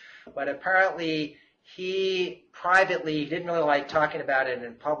religious. But apparently he privately didn't really like talking about it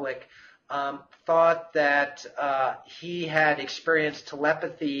in public. Thought that he had experienced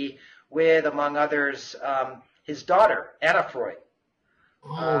telepathy with, among others, his daughter, Anna Freud.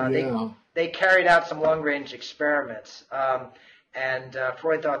 They carried out some long-range experiments. and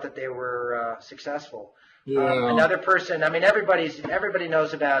Freud thought that they were successful. Yeah. Another person, I mean, everybody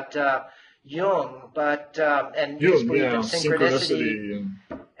knows about Jung, but and Jung, his belief in synchronicity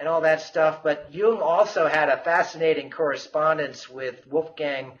and all that stuff. But Jung also had a fascinating correspondence with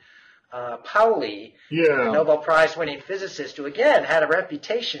Wolfgang Pauli, the Nobel Prize-winning physicist, who again had a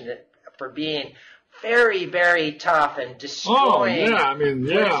reputation for being very, very tough and destroying. Oh, yeah, I mean,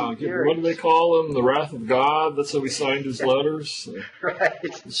 yeah. What do they call him? The Wrath of God? That's how he signed his letters. Right.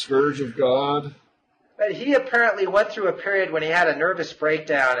 The Scourge of God. But he apparently went through a period when he had a nervous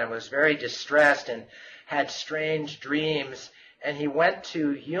breakdown and was very distressed and had strange dreams. And he went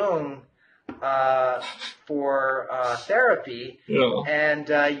to Jung for therapy. Yeah. And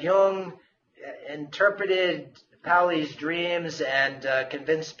Jung interpreted Pauli's dreams and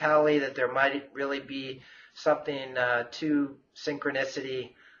convinced Pauli that there might really be something to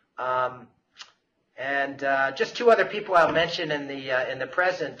synchronicity. And just two other people I'll mention in the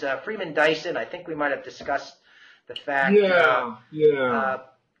present. Freeman Dyson, I think we might have discussed the fact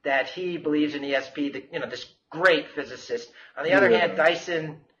that he believes in ESP, this great physicist. On the other hand,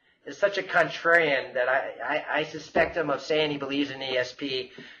 Dyson is such a contrarian that I suspect him of saying he believes in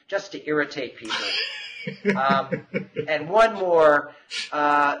ESP just to irritate people. And one more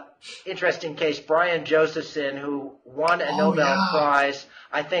interesting case, Brian Josephson, who won a Nobel Prize,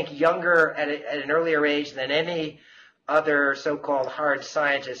 I think younger at an earlier age than any other so-called hard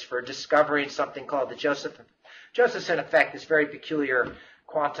scientist, for discovering something called the Josephson effect, this very peculiar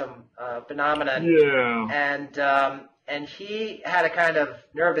quantum phenomenon. Yeah. And he had a kind of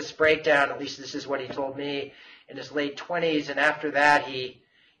nervous breakdown, at least this is what he told me, in his late 20s, and after that he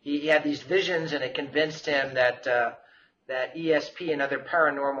had these visions, and it convinced him that that ESP and other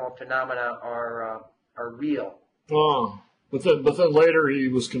paranormal phenomena are real. Oh, but then later he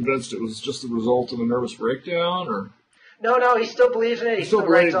was convinced it was just the result of a nervous breakdown, or no, he still believes in it. He still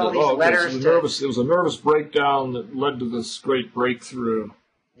writes all these letters. It was a nervous breakdown that led to this great breakthrough.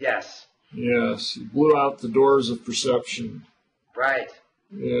 Yes. Yes, he blew out the doors of perception. Right.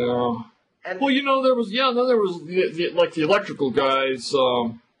 Yeah. And well, there was the electrical guys.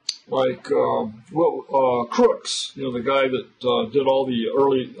 Crookes, the guy that did all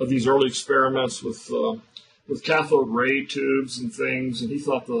these early experiments with cathode ray tubes and things, and he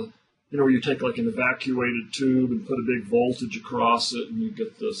thought you take like an evacuated tube and put a big voltage across it, and you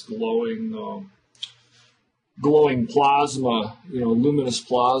get this glowing plasma, luminous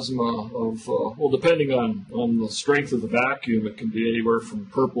plasma of depending on the strength of the vacuum, it can be anywhere from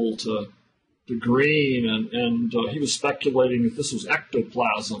purple to green, and he was speculating that this was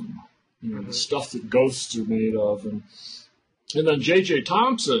ectoplasm, the stuff that ghosts are made of, and then J.J.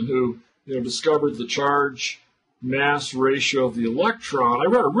 Thomson, who discovered the charge mass ratio of the electron. I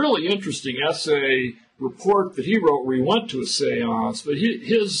read a really interesting essay report that he wrote where he went to a seance, but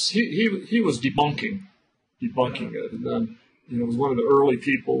he was debunking it, and then was one of the early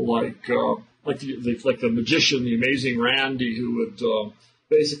people like the magician, the amazing Randy, who would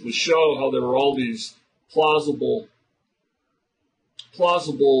basically show how there were all these plausible,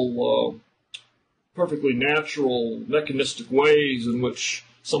 perfectly natural mechanistic ways in which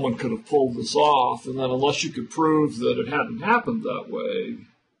someone could have pulled this off, and then unless you could prove that it hadn't happened that way,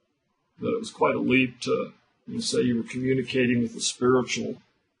 that it was quite a leap to say you were communicating with the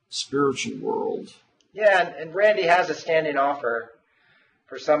spiritual world. Yeah, and Randy has a standing offer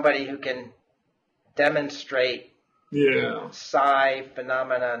for somebody who can demonstrate a psi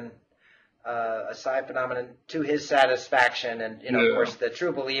phenomenon to his satisfaction, and of course the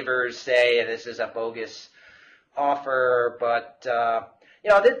true believers say this is a bogus offer, but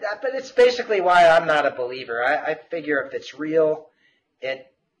but it's basically why I'm not a believer. I figure if it's real,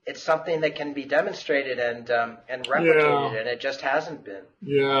 it's something that can be demonstrated and replicated, and it just hasn't been.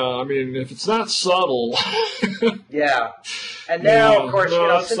 Yeah, I mean, if it's not subtle. Yeah. And now, of course,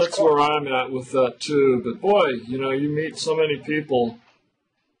 that's where I'm at with that too. But boy, you meet so many people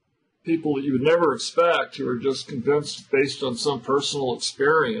that you would never expect, who are just convinced based on some personal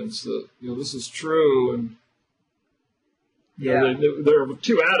experience that this is true, and there are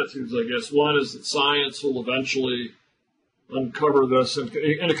two attitudes, I guess. One is that science will eventually uncover this, and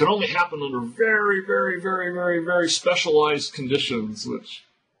it can only happen under very, very, very, very, very specialized conditions, which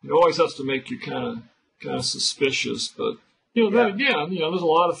always has to make you kind of suspicious. But then again, there's a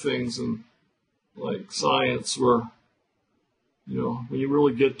lot of things in like science where when you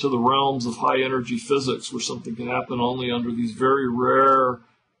really get to the realms of high energy physics, where something can happen only under these very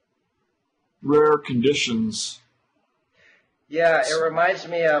rare conditions. Yeah, it reminds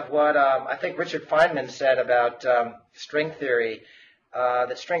me of what I think Richard Feynman said about string theory,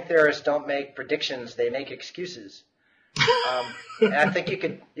 that string theorists don't make predictions, they make excuses. And I think you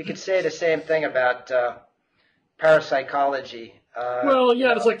could say the same thing about parapsychology. Well,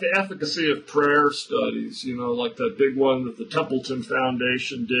 yeah, it's like the efficacy of prayer studies, like that big one that the Templeton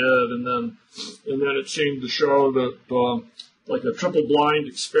Foundation did, and then it seemed to show that like a triple-blind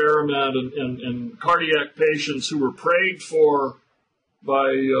experiment in cardiac patients who were prayed for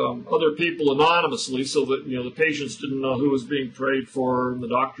by other people anonymously, so that the patients didn't know who was being prayed for, and the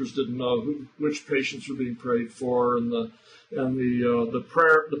doctors didn't know which patients were being prayed for, and the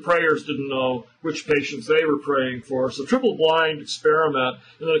prayers didn't know which patients they were praying for. So triple-blind experiment,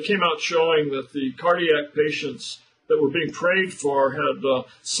 and then it came out showing that the cardiac patients that were being prayed for had a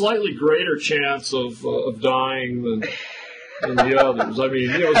slightly greater chance of dying than the others. I mean,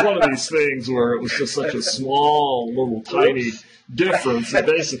 it was one of these things where it was just such a small, little, tiny difference. And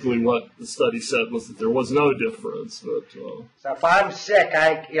basically, what the study said was that there was no difference. But so if I'm sick,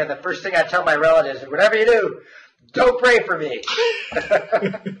 the first thing I tell my relatives is, whatever you do, don't pray for me.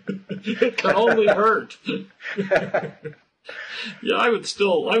 It can only hurt. Yeah, I would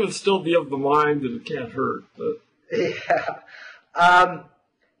still be of the mind that it can't hurt. But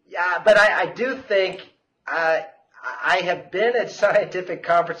but I do think I have been at scientific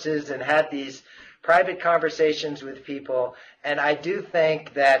conferences and had these private conversations with people, and I do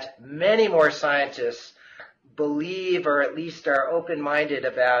think that many more scientists believe, or at least are open-minded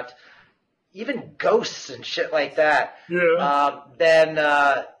about even ghosts and shit like that, than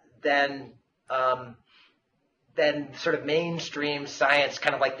sort of mainstream science,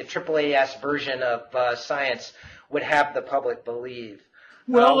 kind of like the AAAS version of science would have the public believe.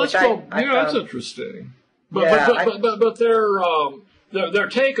 Well, that's interesting. But their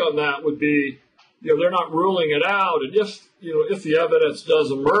take on that would be, they're not ruling it out, and if the evidence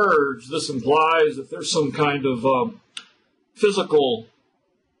does emerge, this implies that there's some kind of physical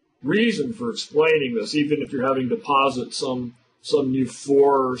reason for explaining this, even if you're having to posit some new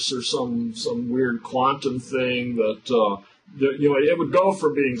force or some weird quantum thing that it would go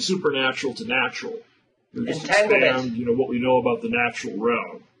from being supernatural to natural. Just expand, what we know about the natural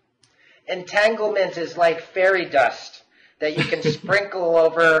realm. Entanglement is like fairy dust that you can sprinkle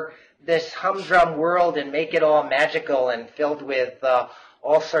over this humdrum world and make it all magical and filled with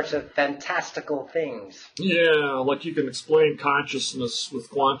all sorts of fantastical things. Yeah, like you can explain consciousness with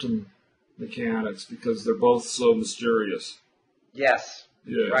quantum mechanics because they're both so mysterious. Yes,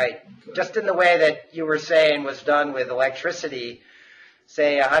 yeah, right. Okay. Just in the way that you were saying was done with electricity,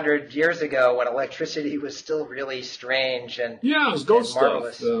 say 100 years ago, when electricity was still really strange and it was ghost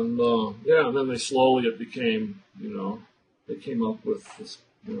marvelous. Stuff, and then it became, they came up with this,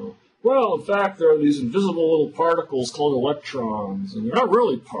 Well, in fact, there are these invisible little particles called electrons, and they're not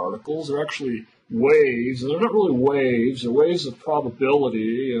really particles; they're actually waves, and they're not really waves; they're waves of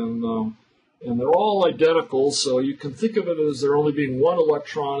probability, and they're all identical. So you can think of it as there only being one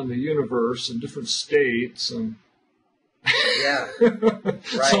electron in the universe in different states, and right.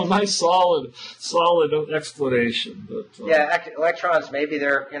 So nice, solid explanation. But, electrons. Maybe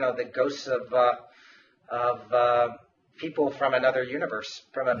they're the ghosts of people from another universe,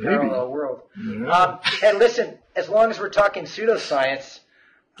 from a parallel world. Yeah. And listen, as long as we're talking pseudoscience,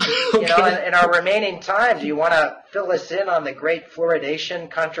 in our remaining time, do you want to fill us in on the great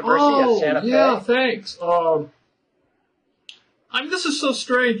fluoridation controversy of Santa Fe? Yeah, thanks. This is so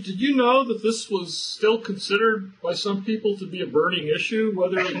strange. Did you know that this was still considered by some people to be a burning issue,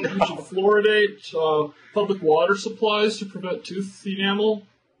 whether you should fluoridate public water supplies to prevent tooth enamel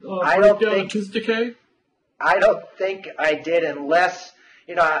breakdown and tooth decay? I don't think I did, unless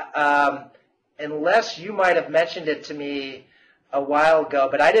you might have mentioned it to me a while ago,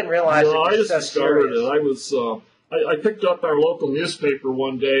 but I didn't realize it was I just so discovered serious. it. I picked up our local newspaper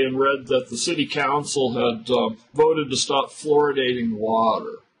one day and read that the city council had voted to stop fluoridating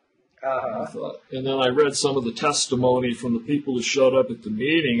water. And then I read some of the testimony from the people who showed up at the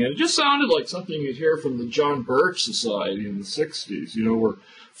meeting, and it just sounded like something you'd hear from the John Birch Society in the 60s, where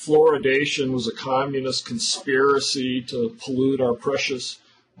fluoridation was a communist conspiracy to pollute our precious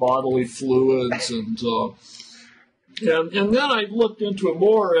bodily fluids. And then I looked into it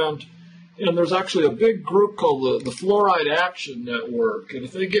more, and there's actually a big group called the Fluoride Action Network. And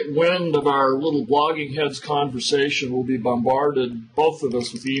if they get wind of our little blogging heads conversation, we'll be bombarded, both of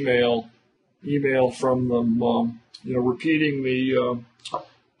us, with email from them, repeating the,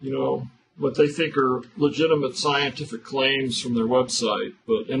 what they think are legitimate scientific claims from their website.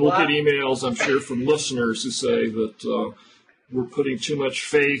 And we'll get emails, I'm sure, from listeners who say that we're putting too much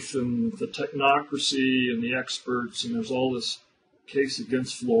faith in the technocracy and the experts, and there's all this case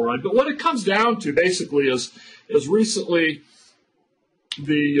against fluoride. But what it comes down to basically is recently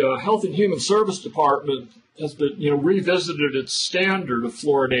the Health and Human Service Department revisited its standard of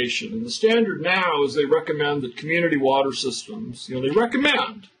fluoridation. And the standard now is they recommend that community water systems, they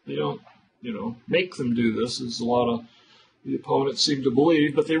recommend, they don't, make them do this, as a lot of the opponents seem to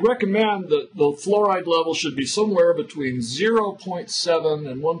believe, but they recommend that the fluoride level should be somewhere between 0.7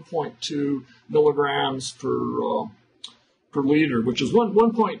 and 1.2 milligrams per liter, which is one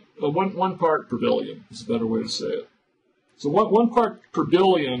part per billion, is a better way to say it. So one part per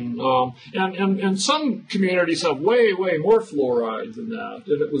billion, and some communities have way more fluoride than that.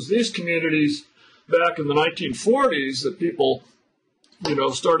 And it was these communities back in the 1940s that people,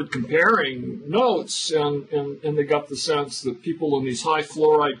 started comparing notes, and they got the sense that people in these high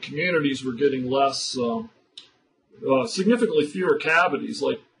fluoride communities were getting less, significantly fewer cavities.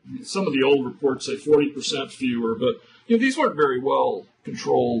 Like some of the old reports say 40% fewer, but these weren't very well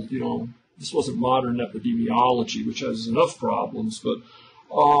controlled. This wasn't modern epidemiology, which has enough problems. But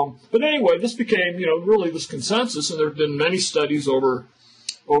anyway, this became, really this consensus, and there have been many studies over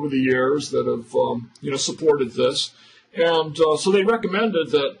the years that have, supported this. And so they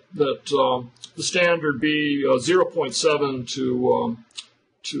recommended that the standard be 0.7 to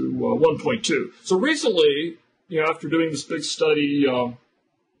 1.2. So recently, after doing this big study and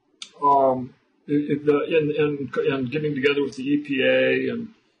getting together with the EPA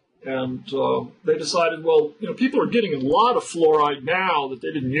and they decided, well, people are getting a lot of fluoride now that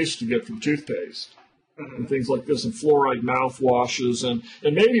they didn't used to get from toothpaste and things like this, and fluoride mouthwashes, and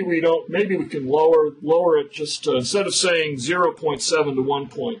maybe we can lower it just instead of saying 0.7 to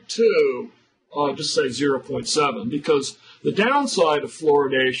 1.2, just say 0.7, because the downside of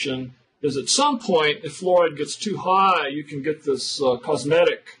fluoridation is at some point, if fluoride gets too high, you can get this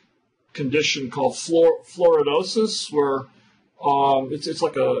cosmetic condition called fluoridosis, where it's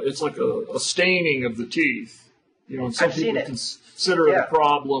like a staining of the teeth. And some people consider it a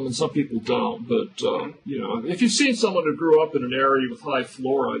problem, and some people don't. But if you've seen someone who grew up in an area with high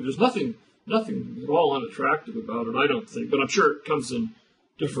fluoride, there's nothing at all unattractive about it, I don't think. But I'm sure it comes in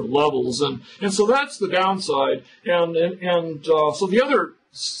different levels, and so that's the downside. And so the other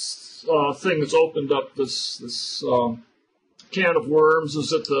thing that's opened up this can of worms is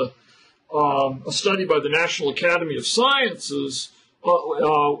that a study by the National Academy of Sciences,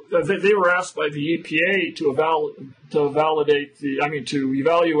 they were asked by the EPA to evaluate the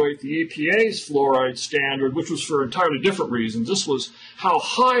EPA's fluoride standard, which was for entirely different reasons. This was how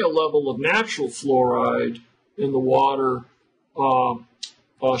high a level of natural fluoride in the water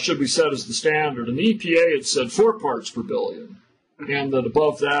should be set as the standard. And the EPA had said 4 parts per billion, and that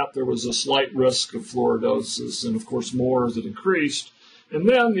above that there was a slight risk of fluoridosis, and of course more as it increased. And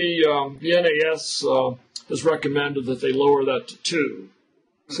then the NAS has recommended that they lower that to 2.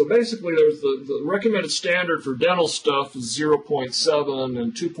 So basically, there's the recommended standard for dental stuff is 0.7,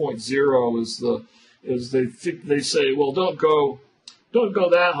 and 2.0 is they say, well, don't go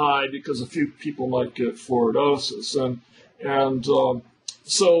that high because a few people might get fluoridosis, and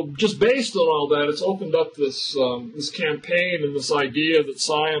so just based on all that, it's opened up this campaign and this idea that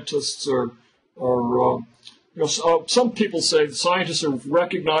scientists are some people say the scientists are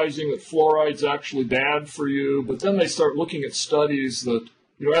recognizing that fluoride's actually bad for you, but then they start looking at studies that,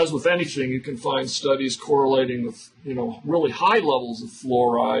 as with anything, you can find studies correlating with, really high levels of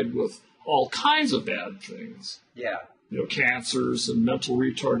fluoride with all kinds of bad things. Yeah. Cancers and mental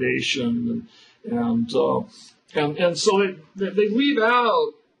retardation and so they leave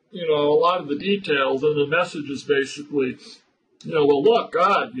out, a lot of the details, and the message is basically, well, look,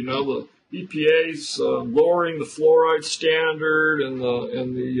 God, the EPA's lowering the fluoride standard and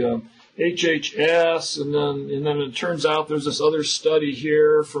the HHS, and then it turns out there's this other study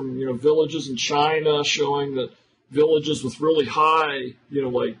here from villages in China showing that villages with really high,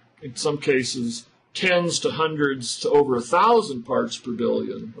 like in some cases tens to hundreds to over 1,000 parts per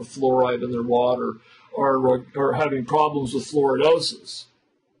billion of fluoride in their water are having problems with fluoridosis.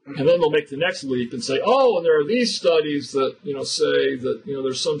 And then they'll make the next leap and say, oh, and there are these studies that, say that,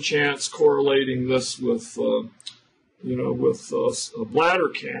 there's some chance correlating this with, bladder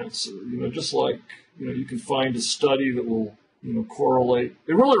cancer, just like, you can find a study that will, correlate.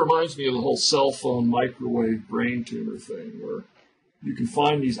 It really reminds me of the whole cell phone microwave brain tumor thing, where you can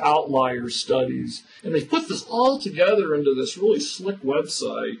find these outlier studies. And they put this all together into this really slick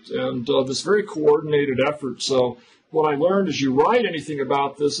website and this very coordinated effort. So what I learned as you write anything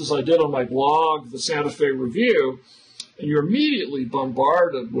about this, as I did on my blog, the Santa Fe Review, and you're immediately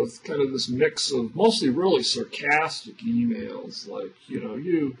bombarded with kind of this mix of mostly really sarcastic emails, like,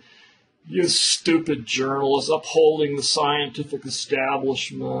 you stupid journalists upholding the scientific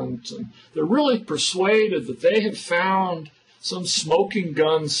establishment. And they're really persuaded that they have found some smoking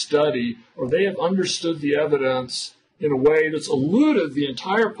gun study, or they have understood the evidence in a way that's eluded the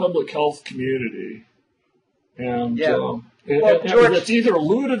entire public health community. And, George, and it's either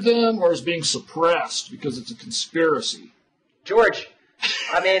eluded them or is being suppressed because it's a conspiracy. George,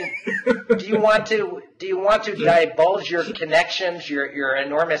 I mean, do you want to divulge your connections, your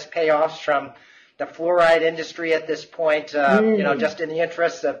enormous payoffs from the fluoride industry at this point? Just in the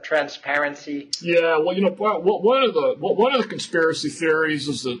interest of transparency. Yeah, well, one of the conspiracy theories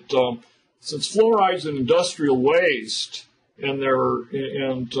is that since fluoride is an industrial waste, and there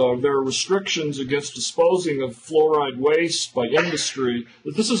are restrictions against disposing of fluoride waste by industry,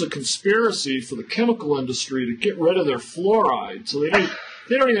 that this is a conspiracy for the chemical industry to get rid of their fluoride. So they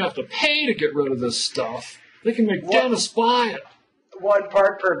don't even have to pay to get rid of this stuff. They can make dentists buy it. 1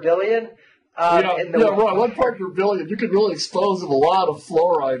 part per billion? Right. 1 part per billion. You could really expose them a lot of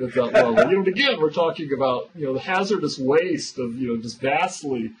fluoride at that level. Again, we're talking about the hazardous waste of just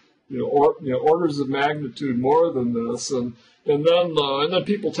vastly orders of magnitude more than this, and then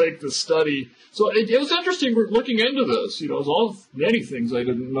people take this study. So it was interesting. We're looking into this. It was many things I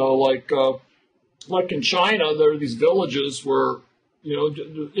didn't know. Like in China, there are these villages where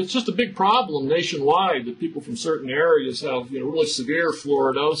it's just a big problem nationwide that people from certain areas have really severe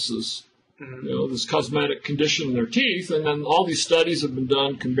fluoridosis. This cosmetic condition in their teeth, and then all these studies have been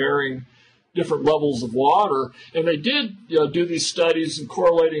done comparing different levels of water, and they did do these studies and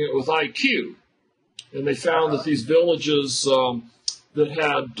correlating it with IQ, and they found that these villages that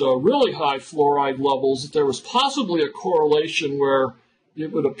had really high fluoride levels, that there was possibly a correlation where it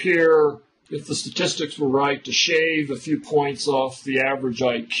would appear, if the statistics were right, to shave a few points off the average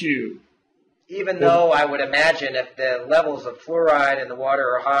IQ. Even though I would imagine if the levels of fluoride in the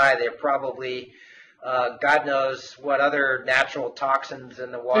water are high, they're probably, God knows what other natural toxins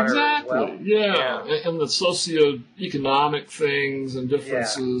in the water as well. Exactly, yeah. And the socioeconomic things and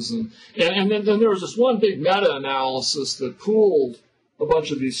differences. Yeah. And then there was this one big meta-analysis that pooled a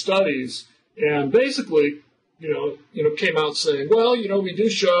bunch of these studies and basically, came out saying, well, we do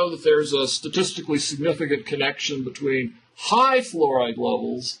show that there's a statistically significant connection between high fluoride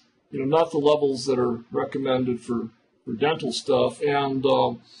levels, not the levels that are recommended for dental stuff, and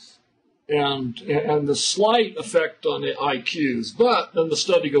the slight effect on the IQs. But then the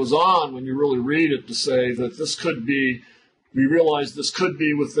study goes on, when you really read it, to say that we realize this could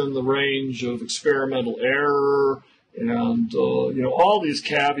be within the range of experimental error, and all these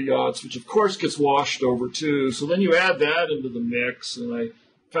caveats, which of course gets washed over too. So then you add that into the mix, and I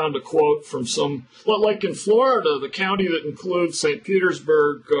found a quote from like in Florida, the county that includes St.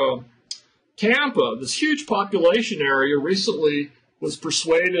 Petersburg, Tampa, this huge population area recently was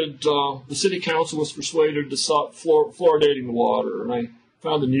persuaded, the city council was persuaded to stop fluoridating the water. And I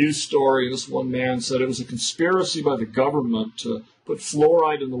found a news story, and this one man said it was a conspiracy by the government to put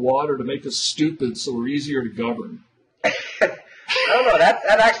fluoride in the water to make us stupid so we're easier to govern. I don't know.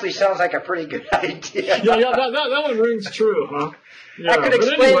 That actually sounds like a pretty good idea. That one rings true, huh? Yeah, I could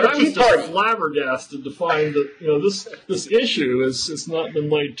explain the Tea Party. I was just flabbergasted to find that this issue has not been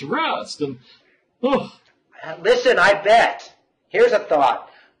laid to rest. And listen, I bet. Here's a thought.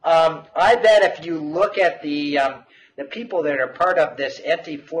 I bet if you look at the people that are part of this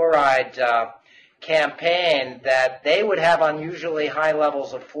anti-fluoride campaign, that they would have unusually high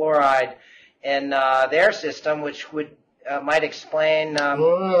levels of fluoride in their system, which might explain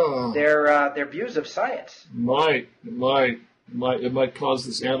their views of science. It might cause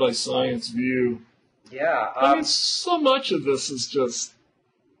this anti-science view. Yeah. I mean, so much of this is just,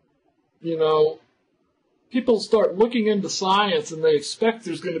 people start looking into science and they expect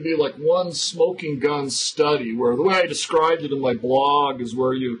there's going to be like one smoking gun study where the way I described it in my blog is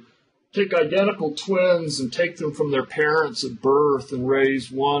where you take identical twins and take them from their parents at birth and raise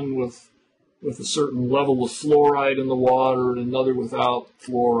one with a certain level of fluoride in the water and another without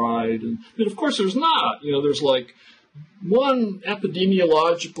fluoride. But of course there's not. There's like one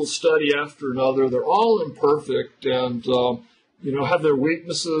epidemiological study after another. They're all imperfect and, have their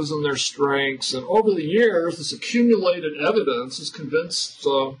weaknesses and their strengths. And over the years, this accumulated evidence has convinced,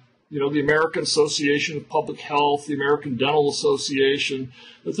 the American Association of Public Health, the American Dental Association,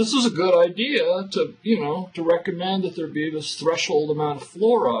 that this is a good idea to recommend that there be this threshold amount of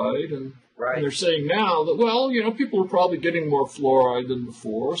fluoride. And they're saying now that, people are probably getting more fluoride than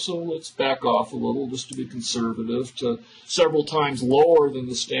before, so let's back off a little just to be conservative to several times lower than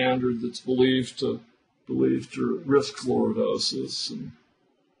the standard that's believed to risk fluoridosis.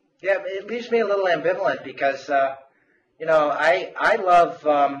 Yeah, it leaves me a little ambivalent because, I love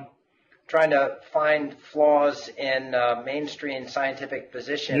trying to find flaws in mainstream scientific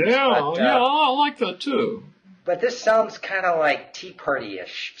positions. I like that too. But this sounds kind of like Tea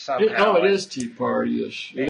Party-ish somehow. No, it is Tea Party-ish.